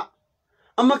ifatu ta'a.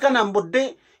 Amma kanaan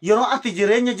booddee yeroo ati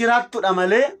jireenya jiraattudha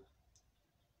malee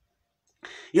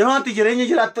yeroo ati jireenya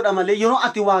jiraattudha malee yeroo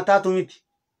ati waa taatu miti.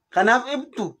 Kanaaf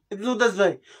ibtuu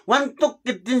tasba'e waan tokko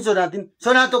ittiin sodaatin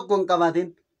sodaa tokko hin qabaatin.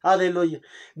 Haleluuya.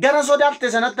 Gara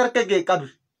sodaatte sanatti harka kee qabi.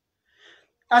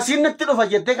 Asiin natti dhufa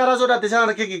jettee karaa sodaatte sana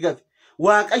harka kee qabi.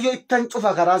 Waaqayyo ittan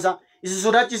cufa karaasaa isa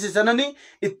sodaachise sanani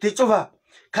itti cufa.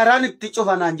 Karaan itti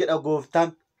cufa naan jedha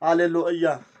gooftaan.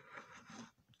 Haleluuya.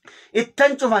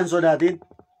 Ittan cufan sodaatin.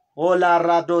 Ola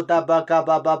radota baka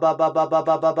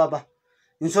baba.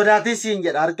 In sodaatin siin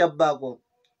jedha harka abbaa koo.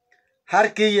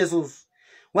 Harki Yesuus.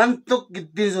 Waan tokko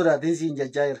ittiin sodaatin siin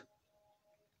jechaa jira.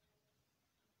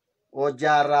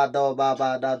 Ojara do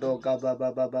baba da do ka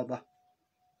baba.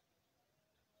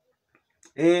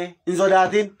 In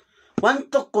sodaatin. Waan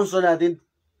tokko sodaatin.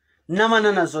 Nama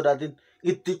nana sodaatin.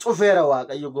 Itti cufeera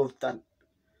Waaqayyo gooftaan.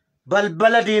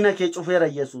 Balbala diina kee cufeera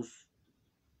Yesuus.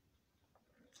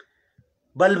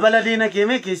 Balbala diina kee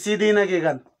mee keessi diina kee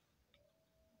kan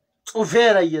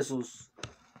cufeera Yesuus.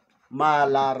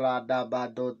 Maalara daba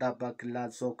do daba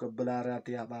kilaasoo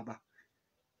kabbilaaraati ababa.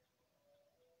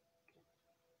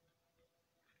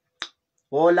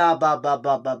 Ola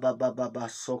baba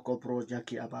soko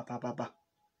projaki ababa.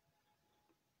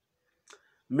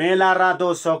 Melara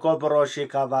do soko broshi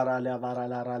kavara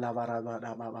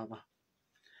baba.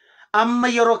 Amma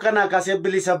yeroo kana kasee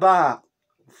bilisa baha.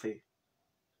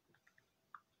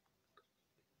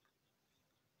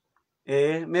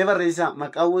 Mee barreessaa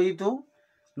maqaa wayiitu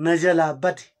na jalaa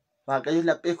bade. Waaqayyo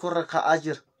laphee korra ka'aa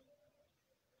jira.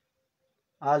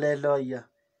 Haleluuya.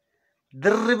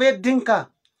 Dirribee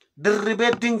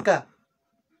dinka.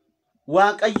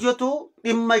 Waaqayyotu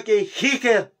dhimma kee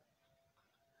hiikeera.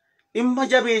 Dhimma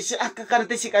jabeesse akka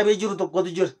kanatti si qabee jiru tokkotu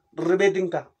jira. Dirribee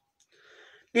dinka.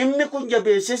 Dhimmi kun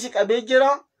jabeesse si qabee jira.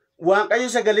 Waaqayyo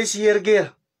sagalee si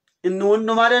ergeera. Inni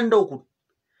hundumaa danda'u kun.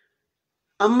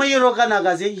 Amma yeroo kana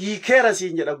kaasee hiikeera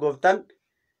siin jedha gooftaan.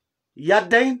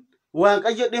 Yaaddayin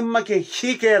Waaqayyo dhimma kee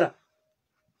hiikeera.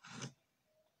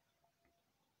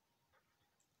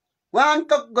 Waan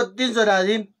tokko ittiin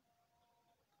sodaatin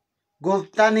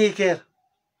gooftaan hiikeera.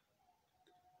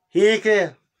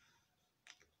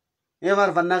 Mee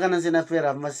faarfannaa kana sin affeera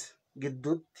ammas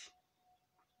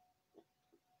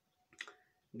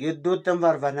gidduutti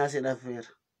faarfannaa sin affeera.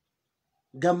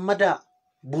 Gammadaa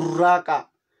burraaqaa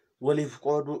waliif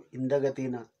qooduu hin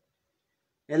dagatinaa.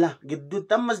 Ela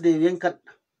gidduutti ammas deebiin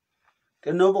kadha.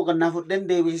 Kennoo boqonnaa fudheen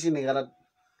deebii isin garadha.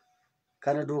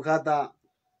 Kana duukaa ta'a.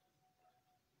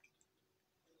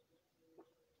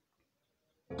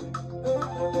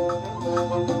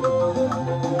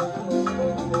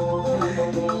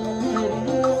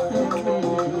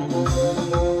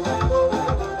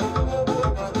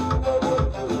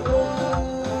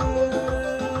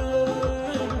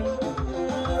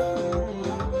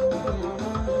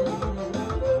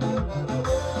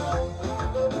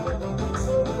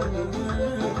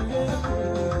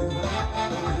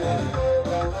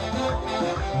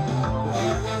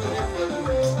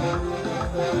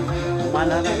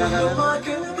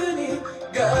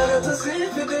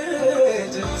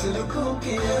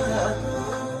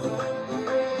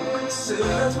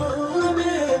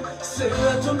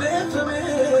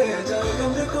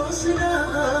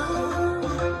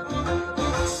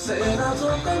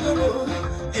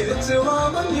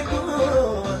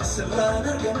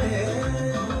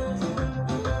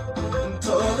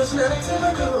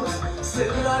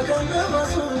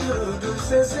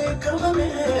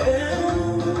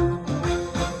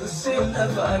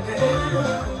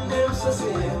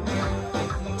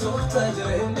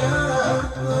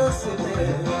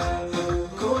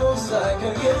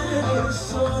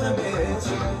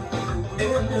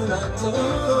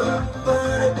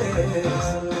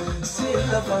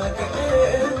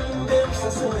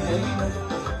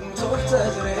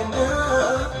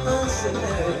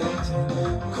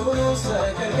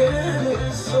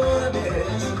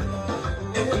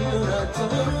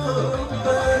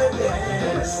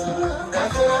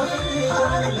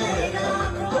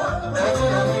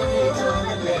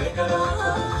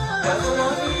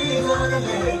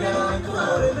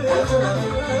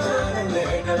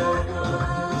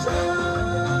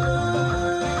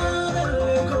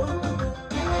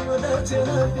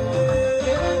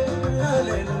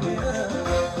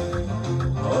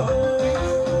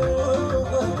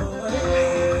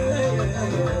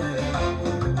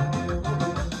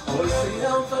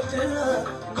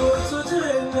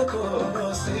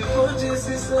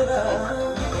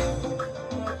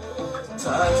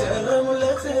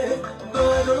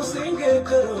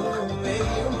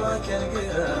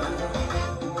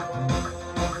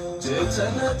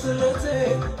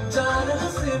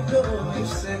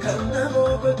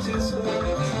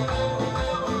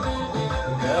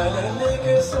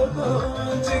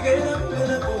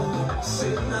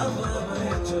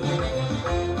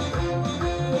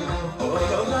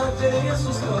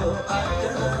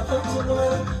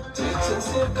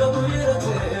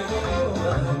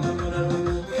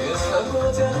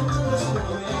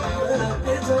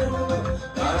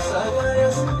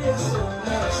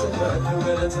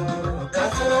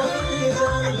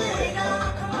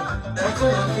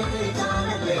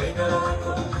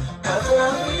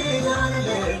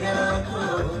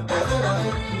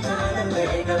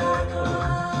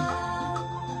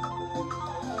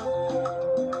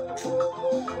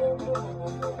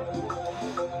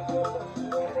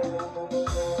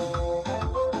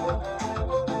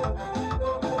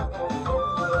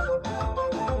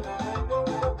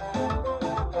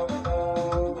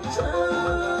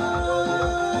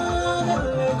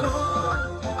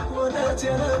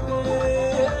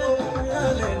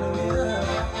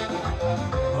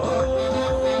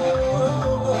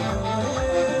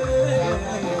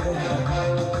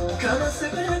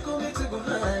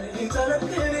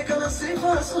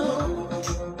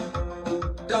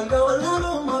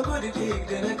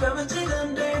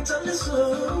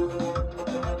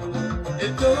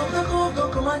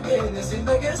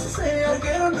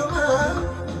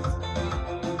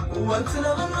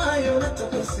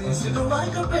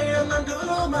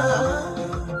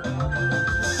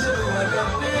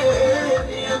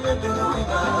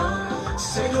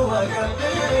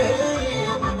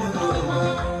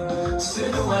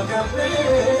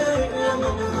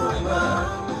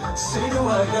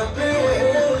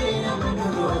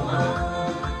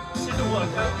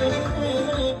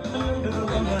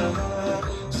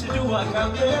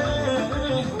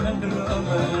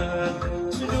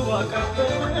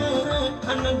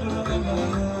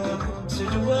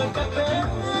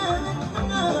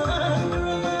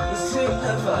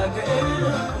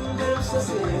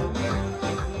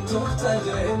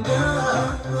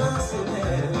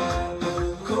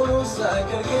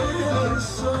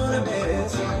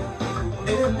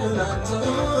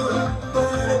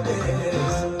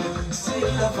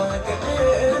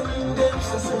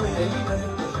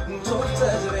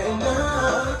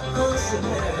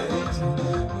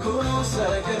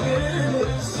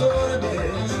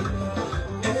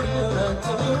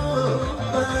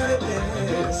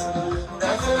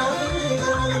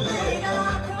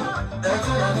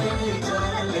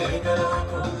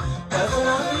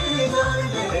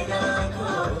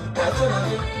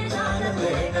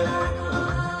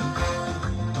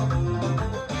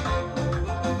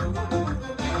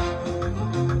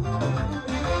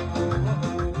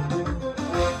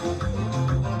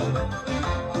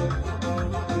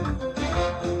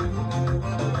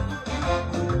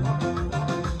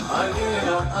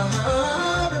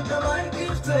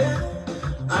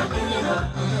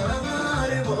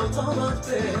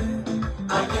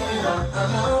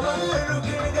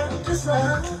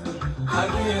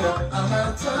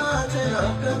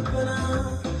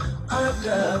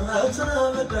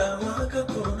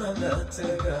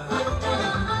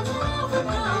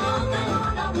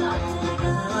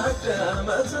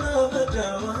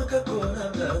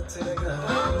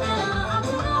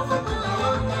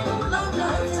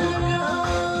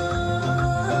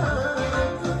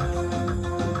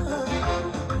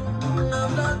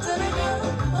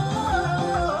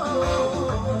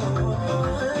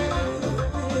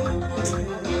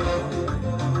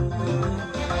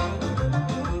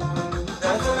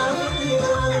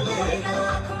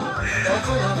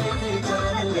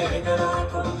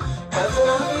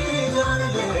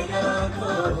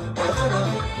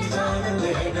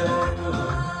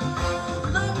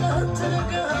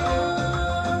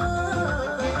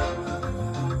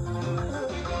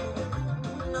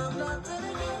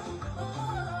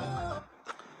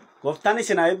 Goftani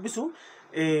sina ebisu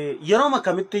yeroo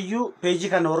makamittiyyuu peejii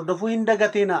kana hordofuu hin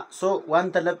dagatina so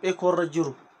wanta laphee korra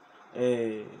jiru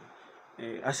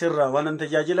asirra waan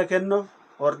tajaajila kennuuf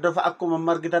hordofa akkuma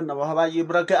margitan nama baay'ee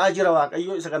bira ga'aa jira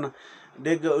waaqayyo isa kana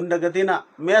deegga hin dagatina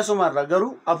meesumarra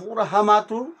garuu afuura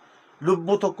hamaatu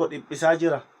lubbuu tokko dhiphisaa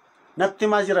jira natti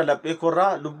maa jira laphee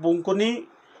korra lubbuun kuni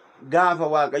gaafa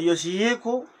waaqayyo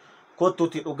siyeeku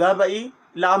kottuti dhugaa ba'i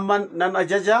laamman nan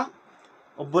ajaja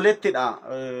obbolettidha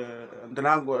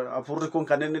ndana afurri kun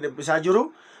kan inni dhibbisaa jiru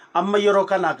amma yeroo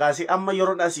kana kaasi amma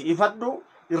yeroo dhasi ifadhu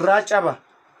irraa caba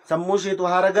sammuu isheetu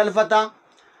haara galfata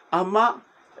amma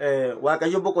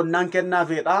waaqayyo boqonnaan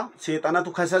kennaafedha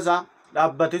seexanatu kasasa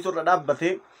dhaabbate turra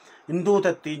dhaabbate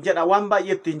hinduutatti jedha waan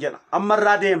baay'eetti jedha amma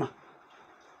irraa deema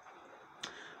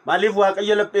maaliif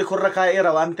waaqayyo laphee korra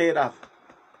kaa'eera waan ta'eedhaaf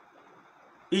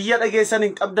iyya dhageessan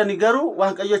hin qabdani garuu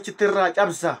waaqayyo achitti irraa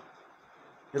cabsa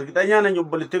Ergitanya nan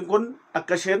obboleettiin kun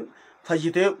akka isheen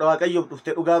fayyitee waaqayyoof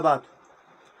dhuftee dhugaa baatu.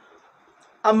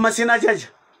 Amma sin ajaja.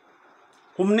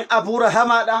 Humni afuura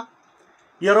hamaadha.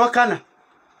 Yeroo kana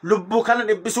lubbuu kana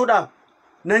dhibbisuudhaaf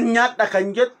nan nyaadha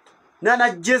kan jettu, nan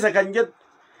ajjeesa kan jettu,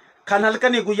 kan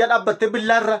halkanii guyyaa dhaabbattee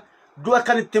billaarra du'a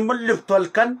kan itti mul'iftu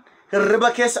halkan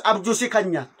hirriba keessa abjuusii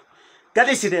kan nyaattu.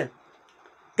 Gadi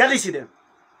sideen.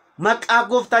 Maqaa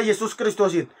gooftaa Yesuus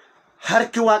Kiristoosiin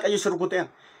harki waaqayyo sirkuteen.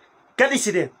 Gadi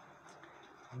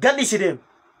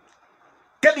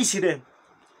sideen.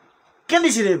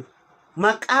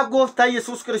 Maqaa gooftaa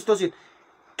Yesuus Kiristoosiin.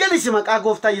 Gadi maqaa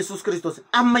gooftaa Yesuus Kiristoosiin.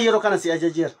 Amma yeroo kana si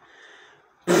ajajeera.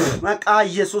 Maqaa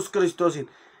Yesuus Kiristoosiin.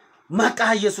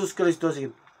 Maqaa Yesuus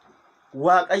Kiristoosiin.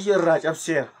 Waaqayyo irraa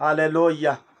cabseera.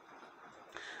 Haleluuyaa.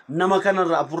 Nama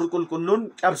kanarraa afurri qulqulluun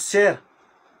cabseera.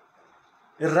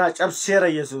 Irraa cabseera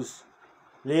Yesuus.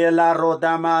 Leela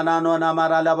roda manano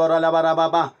namara labora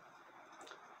baba.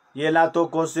 Yela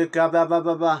tokko sika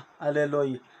baba.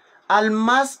 Haleluuyaa.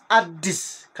 Almas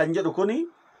addis kan jedhu kuni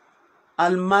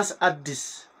almas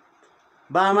addis.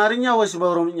 በአማርኛ ወይስ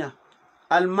በኦሮምኛ?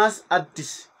 አልማስ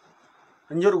አዲስ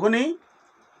እንጀሩ ኩኒ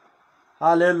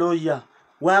ሃሌሉያ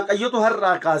waaqayyotu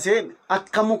har'a kaasee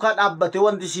akka muka dhaabbate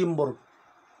wanti simbor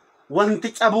wanti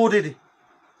cabuudide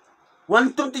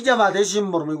wantumti jabaatee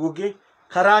simbor miguge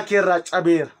karaa keerraa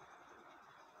cabeer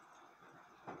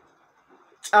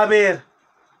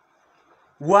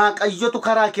waaqayyotu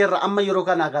karaa keerraa amma yeroo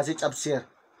kana kaasee cabseer.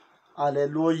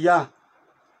 Haleluya.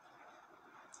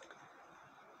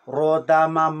 Roda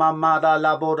mama da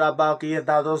labora baki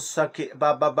da dosaki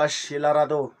baba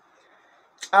bashilarado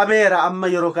cabera amma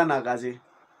yeroo kana kaasee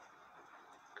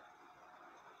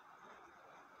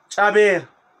cabeer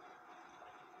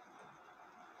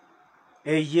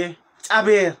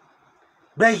cabeer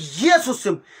በኢየሱስ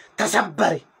ስም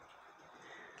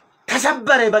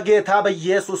ተሰበረ በጌታ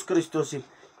በኢየሱስ ክርስቶስ ስም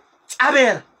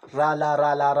cabeer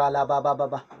ራላ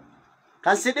ባባ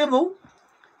ካንሲደሙ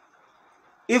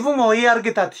ኢፉሞ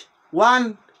ይርግታት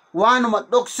ዋን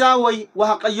መዶክሳ ወይ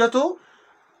ዋቀየቱ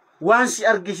ዋን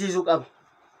ሲአርግሲሱ ቀብ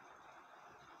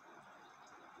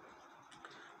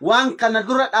ዋን ከነ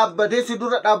ዱረ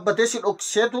ዳበቴ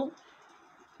ሲዶክሴቱ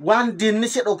ዋን ዲንኒ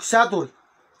ሲዶክሳቱ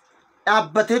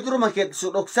ዳበቴ ዱረ ማኬት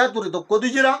ሲዶክሳቱ tokkotu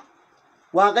jira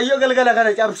waaqayyo galgala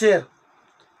kana cabseer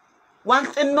waan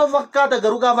xinnoo fakkaata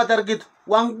garuu gaafa argitu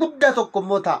waan guddaa tokko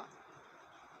moota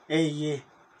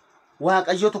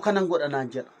waaqayyotu kanan godhanaan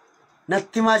jedha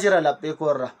natti maa jira laphee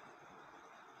koorra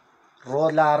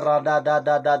rola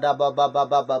da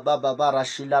baba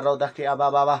rashila roda ke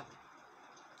ababa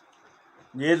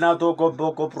Yena to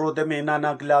boko prote mena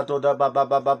na klato da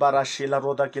baba rashila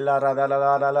roda kila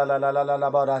la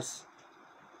baras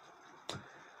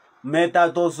meta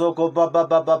to soko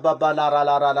baba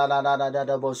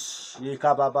la bos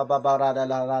ika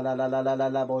baba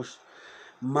la bos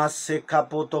masse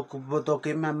capoto kuboto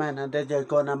kimana de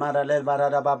kona mara le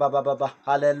barada baba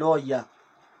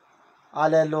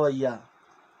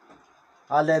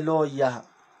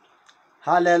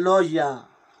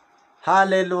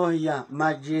haleluya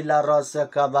majila rosa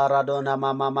kabaradona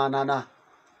mama manana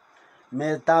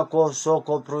meta ko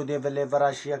soko prude vele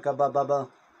varashia kababa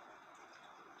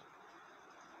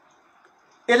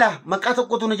ila makato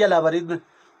kotunu jala barid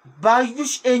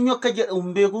bayush enyo kaje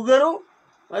umbeku garo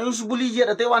bayush buli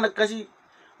jedate wan akasi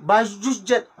bayush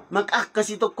jed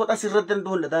makakasi tokko asirradan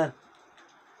dolada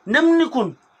namni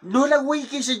kun lola way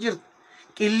kisa jirt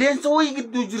qilleensa way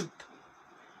giddu jirt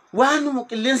waanu mo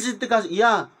qilleensa tikas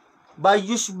ya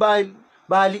bayush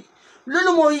bali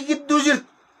lulu mo giddu jirt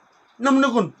namni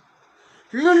kun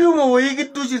lulu mo way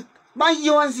giddu jirt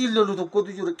bayyawan si lulu tokko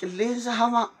jirt qilleensa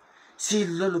hama si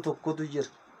lulu tokko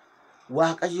jirt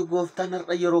waaqayyo gooftaan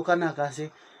har'a yeroo kana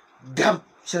kaasee gab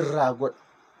sirraa godha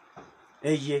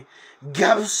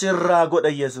gab sirraa godha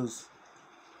Yesuus.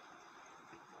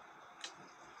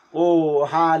 Oh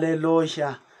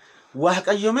haleluya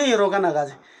waaqayyo mee yeroo kana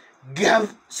kaasee gab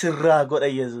sirraa godha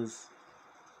Yesuus.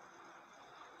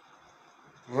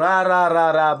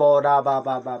 ra boda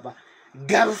baba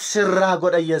gab sirraa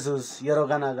godha Yesuus yeroo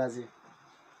kana kaasee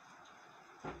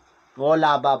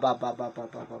ola baba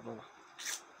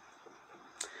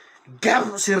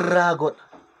gab sirraa godha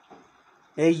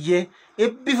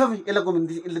ebbifame ila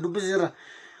komindi ila dubbi sirra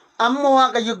amma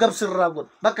waaqayyo gab sirraa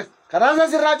godha bakka karaasa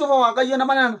sirraa cufa waaqayyo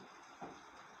namanana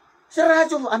sirraa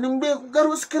cufa anin beeku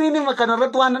garuu iskiriinii makana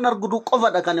irratti waan nan argudu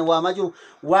qofadha kan waamaa jiru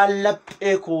waan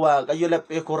laphee koo waaqayyo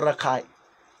laphee koo irra kaa'e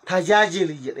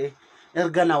tajaajili jedhee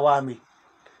erga na waame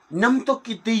nam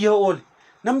tokkitti yoo oole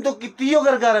nam tokkitti yoo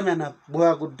gargaarame anaaf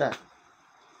bu'aa guddaa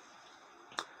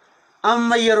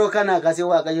amma yeroo kana kaasee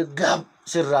waaqayyo gab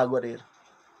sirraa godheera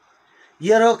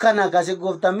yeroo kana akkasi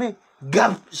gooftamee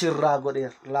gab sirraa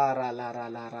godheera. Laaraa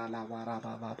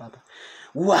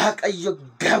Waaqayyo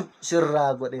gab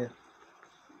sirraa godheera.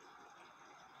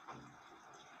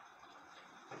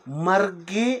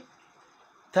 Margee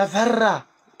tafarraa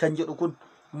kan jedhu kun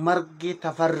margee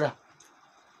tafarraa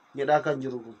jedhaa kan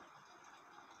jiru kun.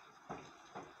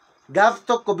 Gaaf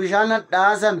tokko bishaan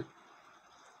hadhaa'aa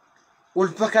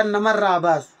ulfa kan namarraa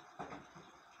baasu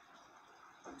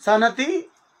sanatti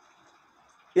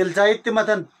ilsaayitti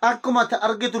matan akkuma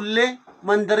argitullee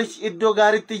mandarichi iddoo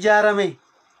gaariitti ijaarame.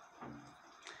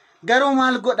 Garuu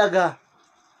maal godha gaa?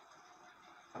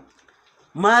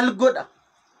 Maal godha?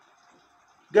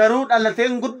 Garuu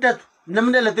dhalateen guddatu,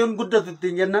 namni dhalateen guddatu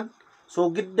ittiin jennan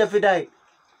soogidda fidaa'e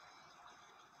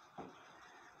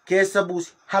keessa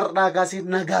buusi har'aa kaasee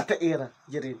nagaa ta'eera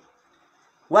jireen.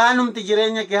 Waanumti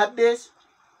jireenya kee hadheessu,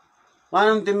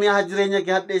 waanumti mi'a jireenya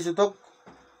kee hadheessu tokko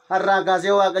har'aa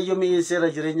kaasee Waaqayyo mi'eesseera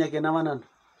jireenya kee nama nan.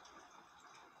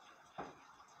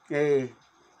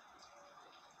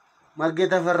 Margee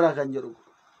tafarraa kan jedhu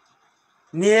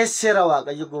mi'eesseera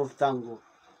Waaqayyo gooftaan koo.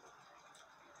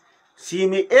 Si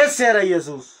mi'eesseera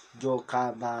Yesuus.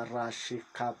 Jookaa baaraashii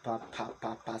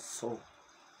kapapapapaso.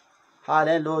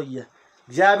 Haleluya.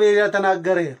 እግዚአብሔር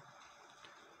የተናገረ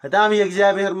በጣም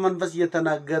የእግዚአብሔር መንፈስ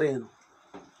እየተናገረ ነው።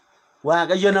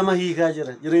 ዋቀዮ ነማ ሂጋ ጅራ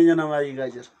ጅሬኛ ነማ ሂጋ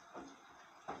ጅራ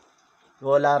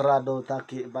ዶላራ ዶታ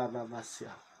ኬ ባባባሲያ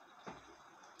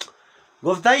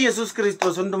ጎፍታ ኢየሱስ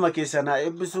ክርስቶስ ሁንዱማ ኬሰና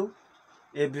ኤብሱ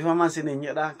ኤቢፋማ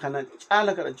ሲነኝዳ ከነ ጫለ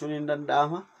ከረቹን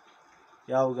እንደንዳማ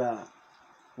ያውጋ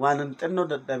ዋንን ጥኖ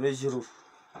ደደበ ጅሩፍ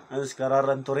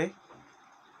አንስከራረን ቱሬ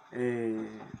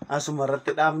አሱመረት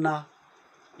ዳምና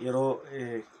yeroo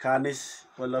kaanis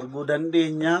wal arguu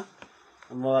dandeenya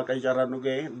amma Waaqayyo carraa nu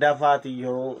ga'e dafaati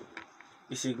yeroo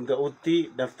isin ga'utti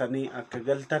daftanii akka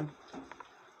galtan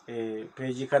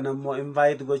peejii kana immoo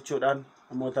invite gochuudhaan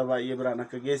namoota baay'ee biraan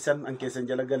akka geessan an keessan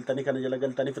jala galtanii kana jala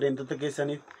galtanii fireentota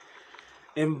keessaniif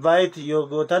invite yoo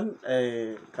gootan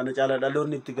kana caala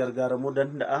dhaloonni itti gargaaramuu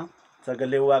danda'a.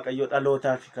 Sagalee Waaqayyo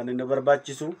dhalootaaf kan inni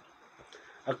barbaachisu.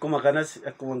 Akkuma kanas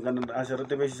akkuma kana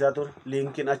asirratti beeksisaa ture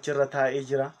linkiin achirra taa'ee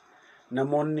jira.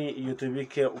 Namoonni YouTube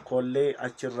kollee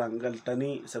achirraan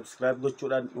galtanii subscribe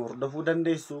gochuudhaan hordofuu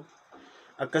dandeessu.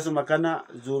 Akkasuma kana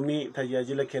zoomii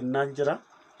tajaajila kennaa jira.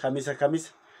 Kamisa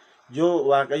yoo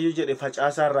Waaqayyo jedhe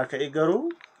facaasaarraa ka'e garuu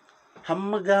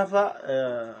hamma gaafa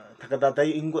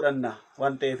takataatai hin godhanna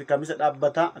waan ta'eef kamisa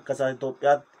dhaabbataa akkasaa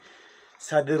Itoophiyaatti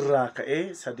sadirraa ka'ee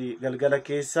sadii galgala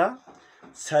keessaa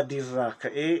sadirraa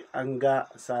ka'ee hanga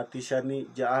sa'aatii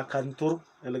 5-6 kan turu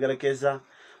galgala keessaa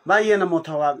baay'ee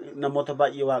namoota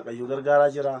baay'ee Waaqayyo gargaaraa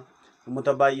jira.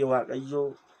 Namoota baay'ee Waaqayyo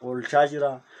oolchaa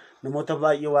jira. Namoota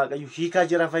baay'ee Waaqayyo hiikaa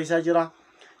jira, fayyisaa jira.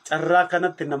 Carraa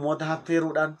kanatti namoota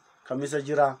haffeeruudhaan kamisa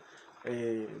jira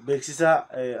beeksisa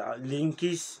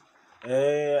linkiis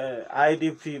ID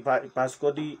fi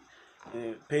paaskoodii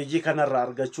peejii kanarraa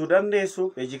argachuu dandeessu.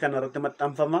 Peejii kanarratti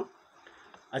maxxanfama.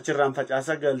 Achirraan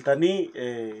facaasa galtanii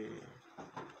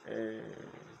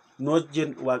nu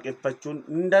wajjin waaqeffachuun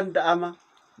hin danda'ama.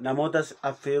 Namootas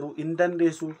affeeruu hin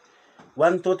dandeessu.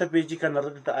 Wantoota peejii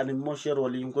kanarratti ta'an immoo sheer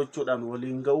waliin gochuudhaan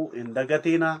waliin ga'uu hin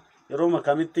dagatina. Yeroo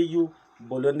makamittiyyuu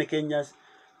bolonni keenyas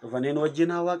dhufanii nu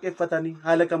wajjin haa waaqeffatanii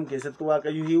haala kam keessatti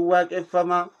Waaqayyo hin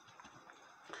waaqeffama.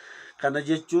 Kana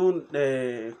jechuun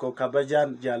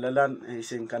kabajaan jaalalaan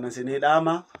isin kana isinii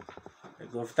dhaama.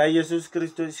 Gooftaa Yesuus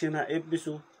Kiristoos isin haa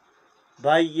eebbisu.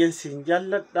 Baay'een isin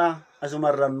jaalladha.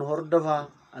 Asumarraan nu hordofaa.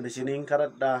 Ani isiniin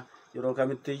kadhadha. Yeroo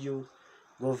kamittiyyuu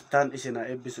gooftaan isin haa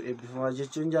eebbisu eebbifamaa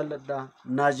jechuun jaalladha.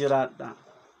 Naa jiraadha.